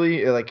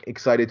actually like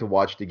excited to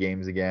watch the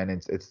games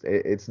again.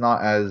 It's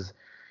not as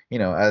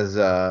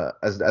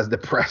as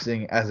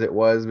depressing as it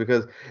was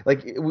because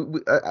like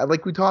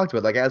we talked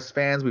about, like as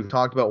fans we've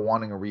talked about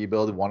wanting a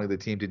rebuild, wanting the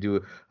team to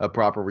do a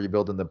proper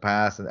rebuild in the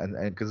past,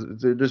 and because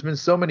there's been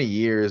so many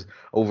years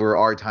over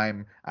our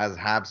time as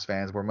Habs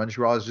fans where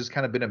Montreal has just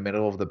kind of been a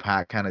middle of the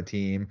pack kind of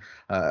team,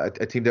 a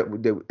team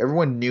that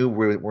everyone knew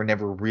were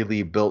never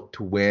really built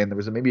to win. There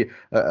was maybe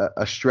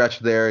a stretch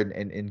there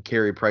in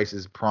Carey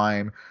Price's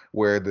prime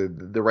where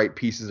the right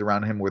pieces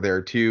around him were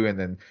there too, and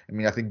then I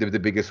mean I think the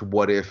biggest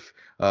what if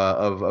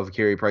of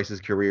Carey Price's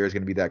career is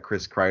going to be that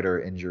Chris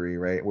Kreider injury,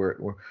 right? Where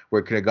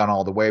it could have gone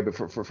all the way. But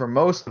for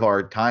most of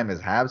our time as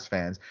Habs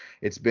fans,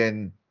 it's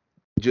been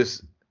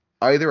just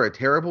either a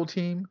terrible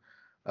team,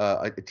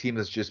 a team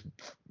that's just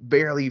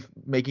barely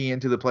making it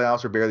into the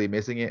playoffs or barely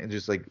missing it, and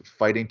just like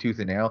fighting tooth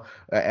and nail,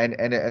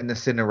 and the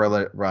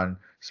Cinderella run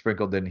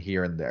sprinkled in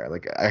here and there.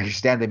 Like I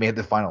understand they made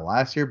the final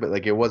last year, but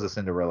like it was a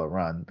Cinderella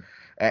run,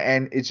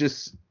 and it's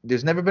just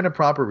there's never been a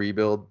proper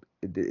rebuild.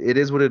 It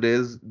is what it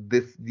is.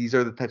 These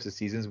are the types of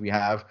seasons we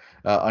have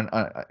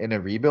in a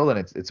rebuild, and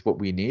it's what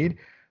we need.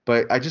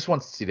 But I just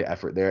want to see the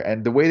effort there,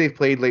 and the way they've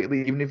played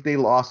lately. Even if they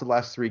lost the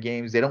last 3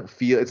 games, they don't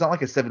feel. It's not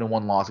like a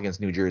 7-1 loss against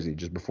New Jersey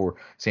just before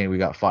saying we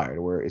got fired,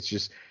 where it's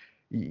just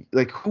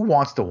like who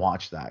wants to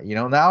watch that?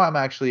 Now I'm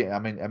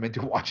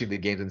into watching the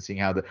games and seeing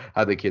how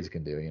the kids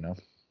can do.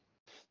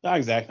 not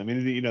exactly. I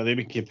mean, they've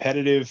been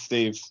competitive.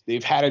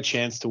 They've had a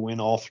chance to win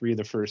all 3 of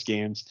the first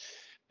games.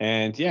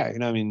 And yeah,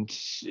 I mean,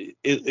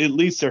 at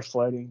least they're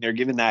fighting. They're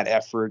giving that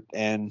effort,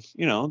 and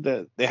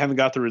they haven't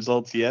got the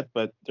results yet,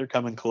 but they're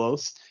coming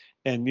close.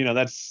 And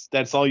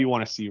that's all you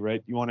want to see,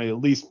 right? You want to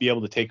at least be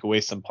able to take away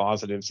some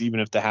positives,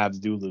 even if the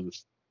Habs do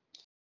lose.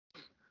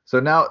 So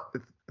now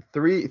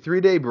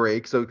 3 day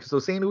break. So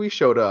St. Louis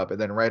showed up, and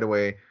then right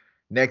away,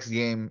 next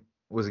game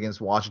was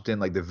against Washington.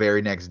 Like the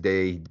very next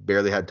day,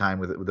 barely had time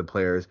with the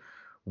players.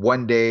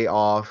 1 day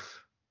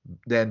off,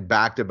 then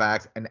back to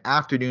backs, an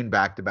afternoon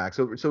back to back.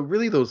 So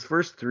really, those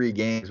first 3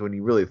 games, when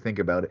you really think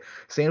about it,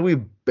 St. Louis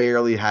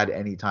barely had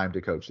any time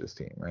to coach this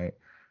team. Right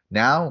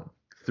now,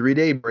 3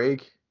 day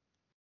break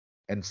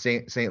and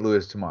St.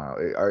 Louis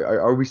tomorrow.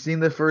 Are we seeing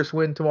the first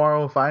win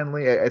tomorrow?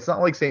 Finally, it's not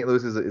like St.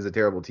 Louis is a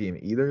terrible team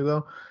either,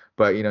 though.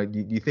 But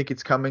do you think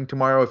it's coming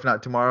tomorrow? If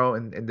not tomorrow,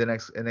 in the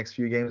next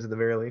few games at the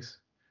very least.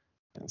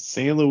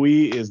 St.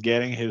 Louis is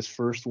getting his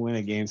first win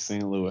against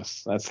St.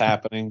 Louis. That's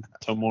happening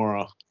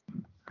tomorrow.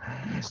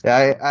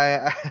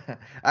 Yeah,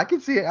 I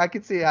can see it. I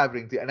can see it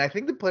happening too, and I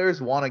think the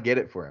players want to get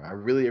it for him. I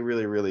really,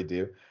 really, really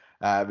do,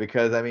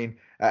 because I mean,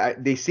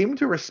 they seem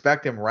to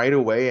respect him right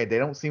away, and they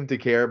don't seem to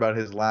care about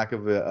his lack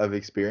of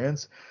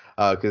experience,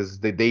 because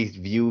they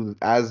view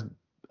as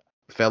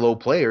fellow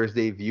players,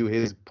 they view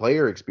his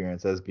player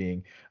experience as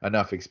being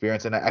enough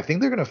experience, and I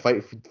think they're going to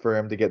fight for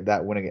him to get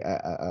that win.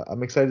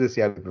 I'm excited to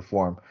see how they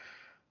perform.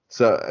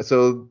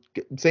 So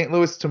St.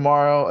 Louis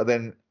tomorrow,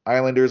 then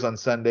Islanders on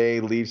Sunday,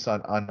 Leafs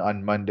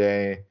on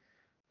Monday.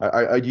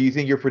 Do you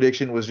think your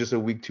prediction was just a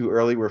week too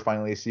early? We're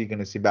finally going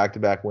to see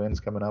back-to-back wins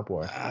coming up,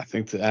 or? I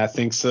think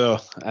so.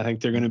 I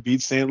think they're going to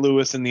beat St.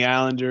 Louis and the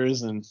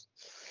Islanders, and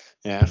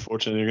yeah,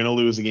 unfortunately, they're going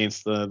to lose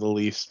against the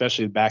Leafs,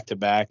 especially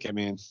back-to-back. I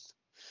mean,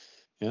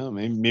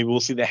 maybe we'll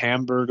see the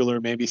Hamburglar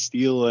maybe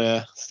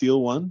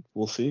steal one.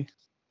 We'll see.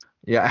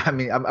 Yeah, I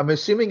mean, I'm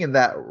assuming in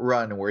that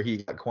run where he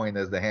got coined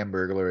as the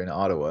Hamburglar in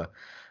Ottawa,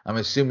 I'm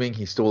assuming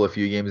he stole a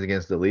few games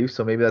against the Leafs,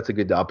 so maybe that's a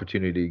good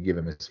opportunity to give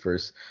him his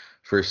first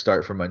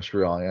start for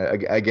Montreal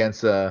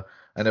against an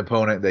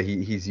opponent that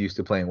he's used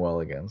to playing well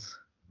against.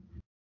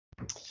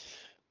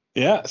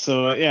 Yeah,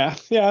 so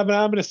but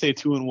I'm gonna say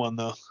 2-1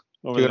 though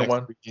over the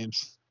next 3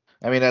 games.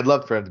 I mean, I'd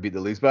love for him to beat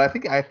the Leafs, but I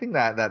think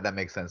that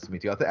makes sense to me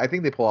too. I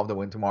think they pull off the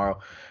win tomorrow,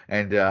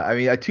 and I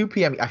mean, at 2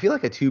 p.m. I feel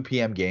like a 2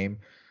 p.m. game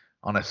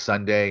on a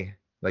Sunday,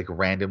 like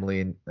randomly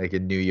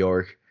in New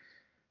York,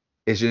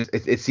 it's just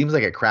it seems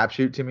like a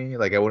crapshoot to me.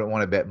 Like I wouldn't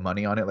want to bet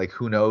money on it. Like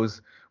who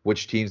knows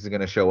which teams are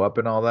going to show up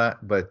and all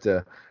that. But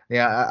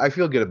yeah, I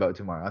feel good about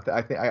tomorrow.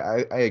 I think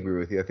I agree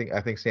with you.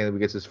 I think Stanley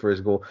gets his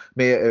first goal,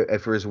 maybe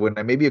at first win,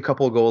 and maybe a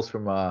couple of goals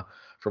from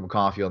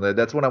Caulfield.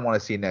 That's what I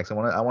want to see next. I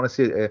want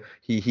to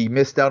see he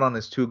missed out on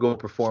his 2-goal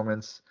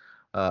performance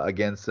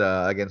against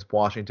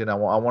Washington. I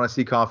want to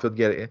see Caulfield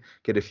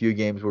get a few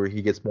games where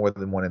he gets more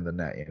than one in the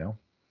net.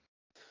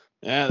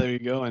 Yeah, there you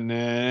go, and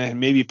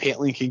maybe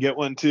Pantling can get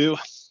one too.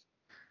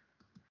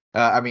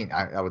 I mean,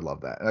 I would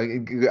love that.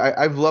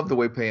 I've loved the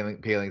way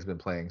Paling's been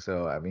playing.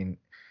 So I mean,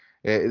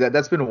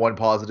 that's been one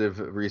positive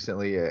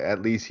recently.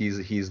 At least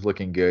he's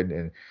looking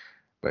good,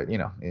 but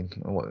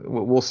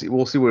we'll see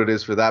what it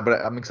is for that.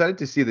 But I'm excited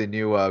to see the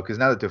new because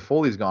now that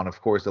Toffoli's gone,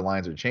 of course the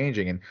lines are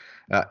changing, and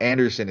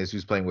Anderson is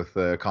who's playing with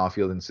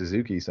Caulfield and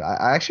Suzuki. So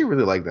I actually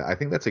really like that. I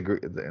think that's a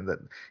great that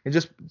it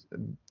just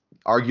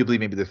arguably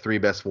maybe the 3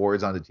 best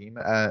forwards on the team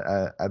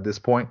at this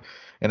point.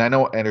 And I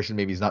know Anderson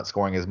maybe he's not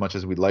scoring as much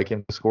as we'd like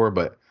him to score,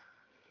 but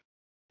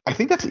I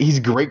think he's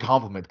a great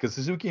compliment because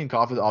Suzuki and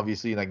Caulfield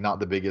obviously like not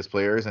the biggest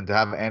players, and to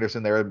have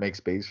Anderson there to make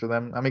space for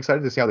them, I'm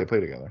excited to see how they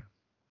play together.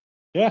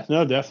 Yeah,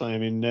 no, definitely. I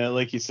mean,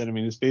 like you said, I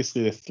mean, it's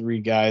basically the 3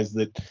 guys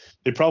that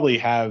they probably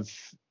have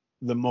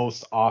the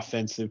most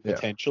offensive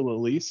potential, at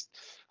least.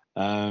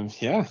 I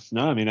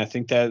mean, I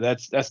think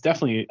that's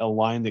definitely a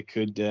line that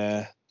could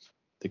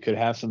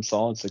have some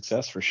solid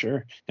success for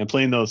sure. And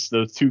playing those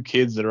 2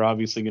 kids that are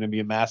obviously going to be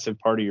a massive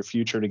part of your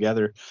future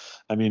together.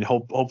 I mean,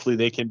 hopefully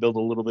they can build a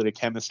little bit of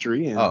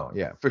chemistry. Oh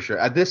yeah, for sure.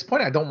 At this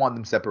point, I don't want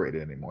them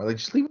separated anymore. Like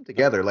just leave them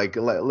together. Like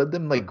let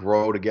them like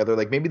grow together.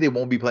 Like maybe they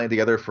won't be playing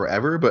together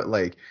forever, but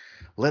like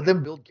let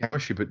them build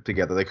chemistry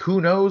together. Like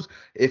who knows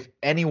if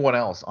anyone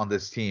else on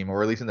this team,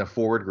 or at least in the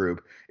forward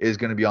group, is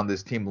going to be on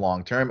this team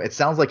long term. It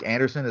sounds like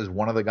Anderson is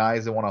one of the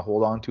guys they want to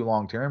hold on to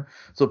long term.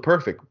 So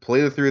perfect.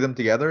 Play the 3 of them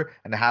together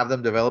and have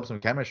them develop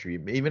some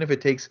chemistry. Even if it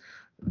takes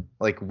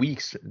like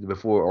weeks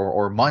before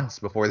or months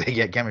before they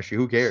get chemistry,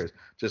 who cares?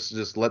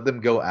 Just let them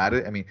go at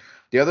it. I mean,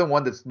 the other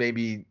one that's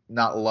maybe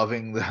not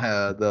loving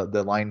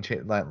the line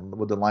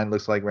what the line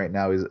looks like right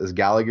now is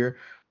Gallagher,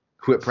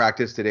 who at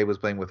practice today was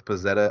playing with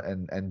Pizzetta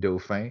and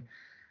Dauphin.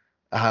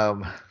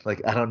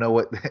 Like I don't know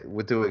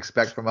what to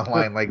expect from a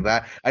line like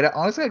that.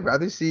 Honestly, I'd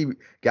rather see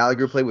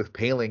Gallagher play with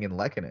Paling and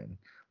Lehkonen.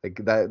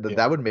 Like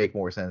that would make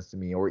more sense to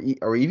me, or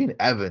even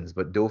Evans,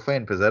 but Dauphin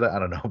and Pizzetta, I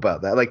don't know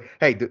about that. Like,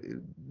 hey,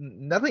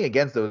 nothing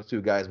against those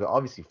 2 guys, but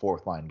obviously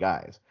 4th line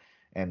guys,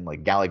 and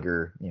like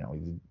Gallagher,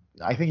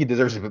 I think he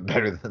deserves a bit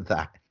better than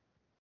that.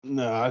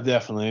 No,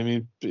 definitely. I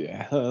mean,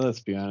 yeah, let's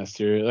be honest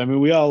here. I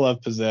mean, we all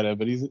love Pizzetta,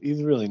 but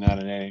he's really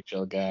not an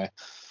NHL guy.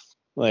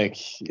 Like,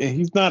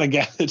 he's not a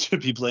guy that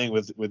should be playing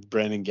with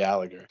Brendan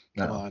Gallagher.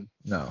 Come on.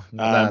 No.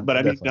 But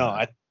I mean, no,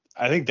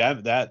 I think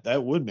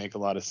that would make a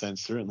lot of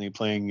sense. Certainly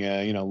playing,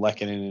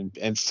 Lehkonen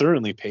and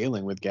certainly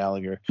Paling with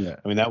Gallagher. Yeah.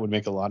 I mean, that would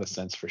make a lot of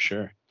sense for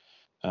sure.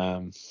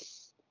 He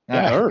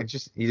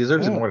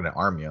deserves it more than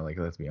Armia. Like,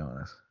 let's be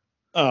honest.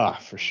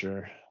 For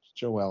sure.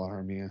 Joel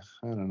Armia.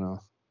 I don't know.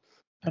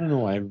 I don't know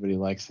why everybody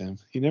likes him.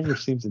 He never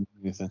seems to do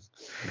anything.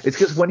 It's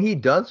because when he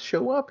does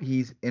show up,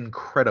 he's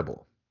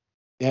incredible.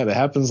 Yeah, that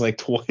happens like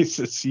twice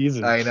a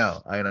season. I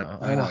know.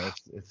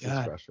 It's just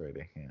God.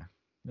 frustrating.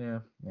 Yeah.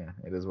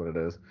 It is what it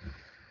is.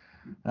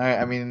 All right.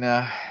 I mean,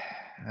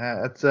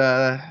 that's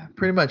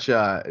pretty much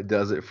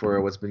does it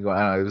for what's been going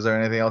on. Was there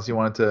anything else you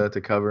wanted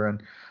to cover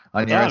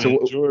on your end?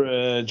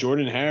 So,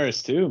 Jordan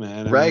Harris too,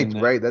 man.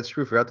 Right. That's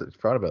true. Forgot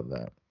about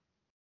that.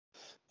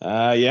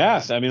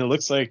 Yeah. I mean, it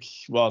looks like,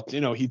 well,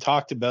 he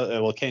talked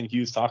about, Ken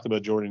Hughes talked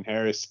about Jordan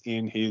Harris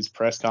in his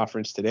press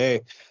conference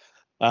today.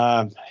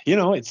 I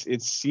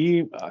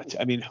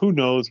mean, who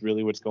knows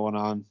really what's going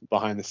on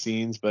behind the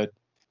scenes, but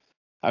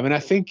I mean, I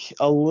think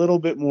a little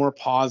bit more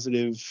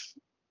positive,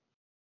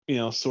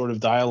 sort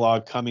of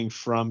dialogue coming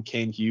from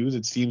Ken Hughes.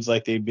 It seems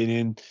like they've been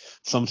in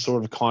some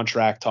sort of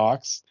contract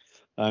talks.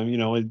 At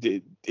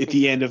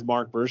the end of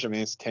Mark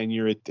Bergevin's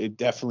tenure, it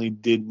definitely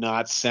did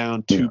not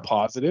sound too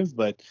positive,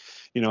 but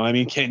I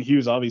mean, Ken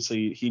Hughes,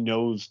 obviously he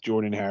knows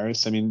Jordan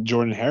Harris. I mean,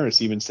 Jordan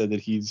Harris even said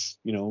that he's,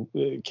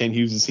 Ken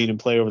Hughes has seen him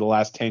play over the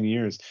last 10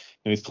 years.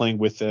 He's playing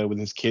with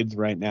his kids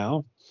right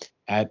now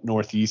at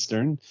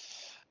Northeastern.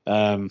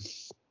 I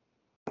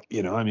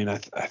mean, I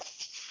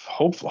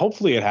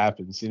hopefully it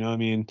happens. I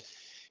mean,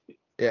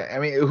 yeah, I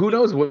mean, who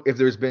knows if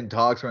there's been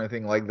talks or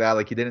anything like that.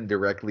 Like he didn't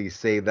directly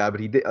say that, but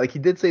he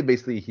did say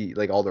basically he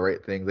like all the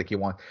right things. Like he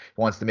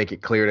wants to make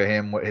it clear to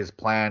him what his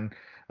plan.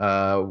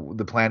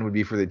 The plan would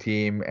be for the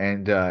team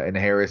and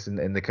Harris and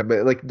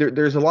the like.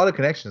 There's a lot of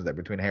connections there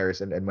between Harris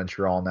and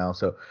Montreal now.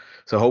 So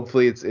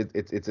hopefully it's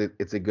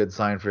a good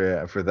sign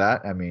for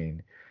that. I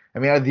mean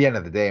at the end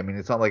of the day, I mean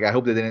it's not like I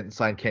hope they didn't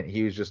sign Kent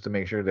Hughes just to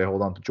make sure they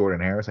hold on to Jordan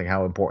Harris. Like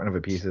how important of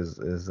a piece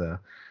is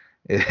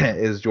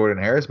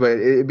Jordan Harris, but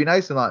it'd be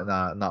nice to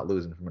not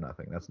losing from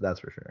nothing. That's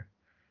for sure.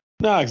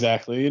 No,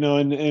 exactly.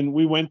 And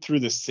we went through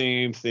the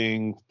same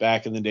thing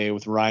back in the day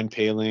with Ryan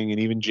Poehling and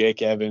even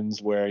Jake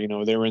Evans, where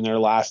they were in their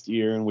last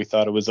year and we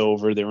thought it was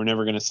over. They were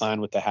never going to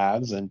sign with the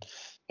Habs, and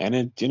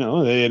it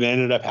it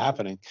ended up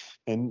happening.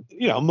 And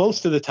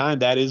most of the time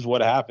that is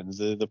what happens.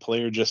 The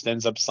player just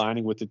ends up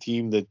signing with the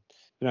team that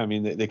I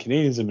mean the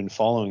Canadians have been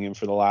following him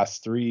for the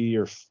last 3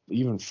 or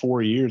even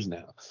 4 years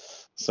now.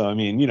 So I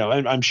mean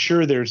I'm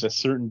sure there's a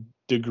certain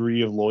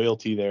degree of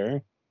loyalty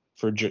there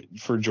for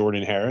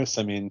Jordan Harris.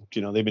 I mean,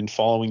 they've been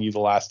following you the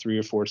last 3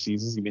 or 4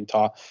 seasons. You've been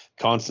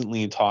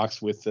constantly in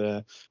talks with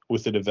the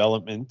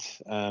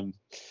development. And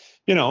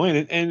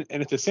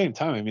at the same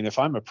time, I mean, if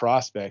I'm a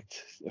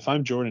prospect, if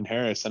I'm Jordan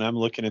Harris and I'm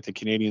looking at the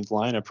Canadians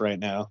lineup right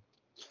now,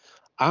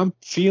 I'm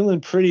feeling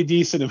pretty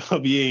decent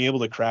about being able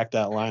to crack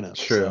that lineup.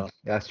 True. So.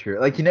 That's true.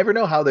 Like you never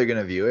know how they're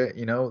gonna view it,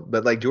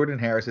 but like Jordan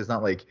Harris is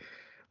not like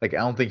I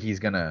don't think he's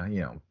gonna,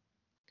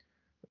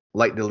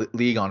 light the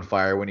league on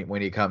fire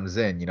when he comes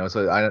in,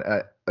 So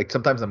I like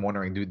sometimes I'm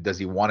wondering, does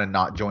he want to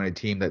not join a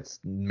team that's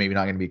maybe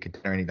not going to be a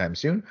contender anytime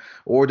soon,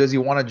 or does he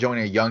want to join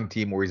a young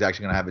team where he's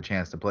actually going to have a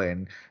chance to play?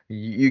 And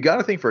you got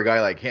to think for a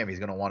guy like him, he's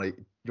going to want to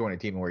join a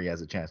team where he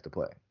has a chance to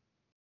play.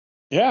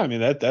 Yeah, I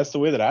mean that's the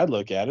way that I'd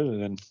look at it,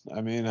 and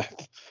I mean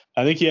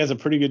I think he has a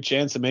pretty good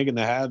chance of making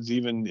the Habs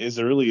even as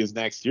early as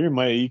next year.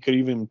 He could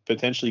even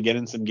potentially get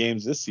in some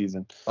games this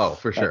season. Oh,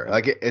 for sure.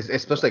 Like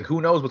especially like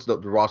who knows what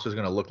the roster is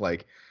going to look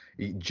like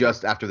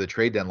just after the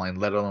trade deadline,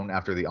 let alone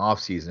after the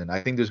offseason.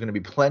 I think there's going to be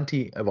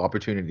plenty of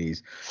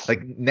opportunities.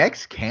 Like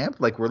next camp,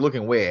 like we're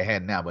looking way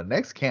ahead now, but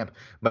next camp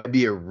might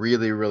be a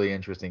really, really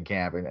interesting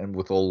camp and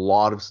with a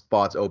lot of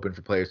spots open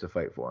for players to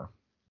fight for.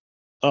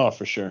 Oh,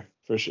 for sure.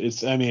 For sure.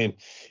 I mean,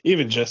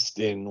 even just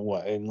in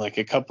like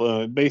a couple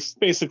of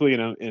basically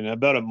in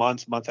about a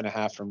month and a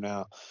half from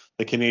now,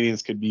 the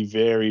Canadians could be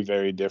very,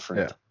 very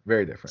different. Yeah,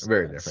 very different.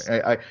 Very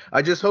different.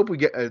 I just hope we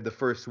get the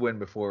first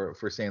win for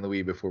St.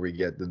 Louis before we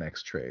get the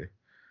next trade.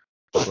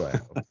 That's what I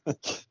hope.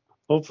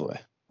 Hopefully.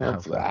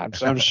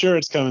 I'm sure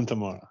it's coming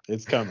tomorrow.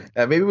 It's coming.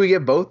 Maybe we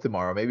get both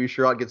tomorrow. Maybe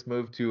Sherrod gets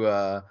moved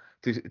to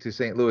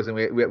St. Louis, and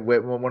we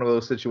one of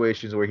those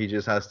situations where he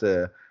just has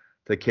to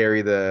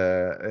carry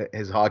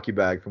his hockey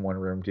bag from one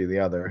room to the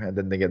other, and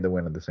then they get the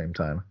win at the same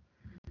time.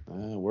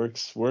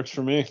 Works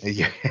for me.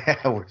 Yeah,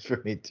 works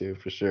for me too,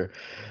 for sure.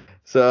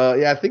 So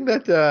yeah, I think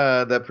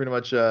that pretty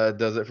much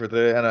does it for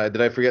today. And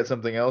did I forget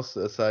something else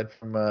aside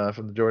from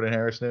the Jordan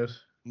Harris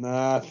news?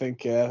 Nah, I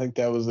think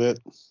that was it.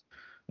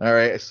 All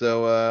right,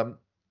 so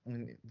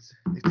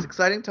it's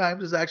exciting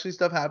times. There's actually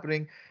stuff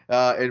happening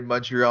in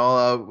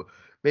Montreal.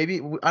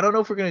 Maybe I don't know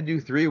if we're gonna do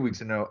 3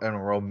 weeks in a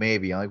row.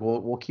 Maybe like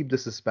we'll keep the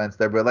suspense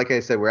there. But like I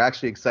said, we're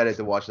actually excited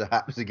to watch the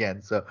Habs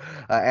again. So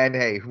and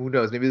hey, who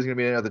knows? Maybe there's gonna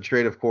be another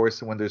trade. Of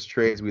course, when there's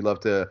trades, we love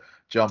to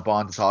jump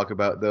on to talk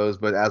about those.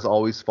 But as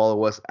always,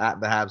 follow us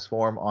at the Habs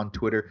Forum on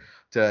Twitter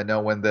to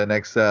know when the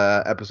next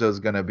episode is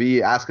gonna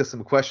be. Ask us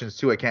some questions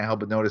too. I can't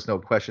help but notice no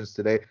questions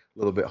today. A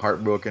little bit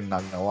heartbroken,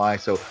 not gonna lie.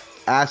 So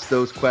ask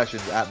those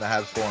questions at the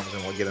Habs Forums,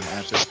 and we'll get them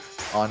answered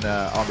on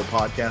the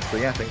podcast.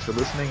 But yeah, thanks for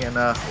listening, and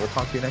we'll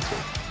talk to you next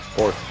week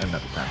or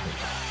another time.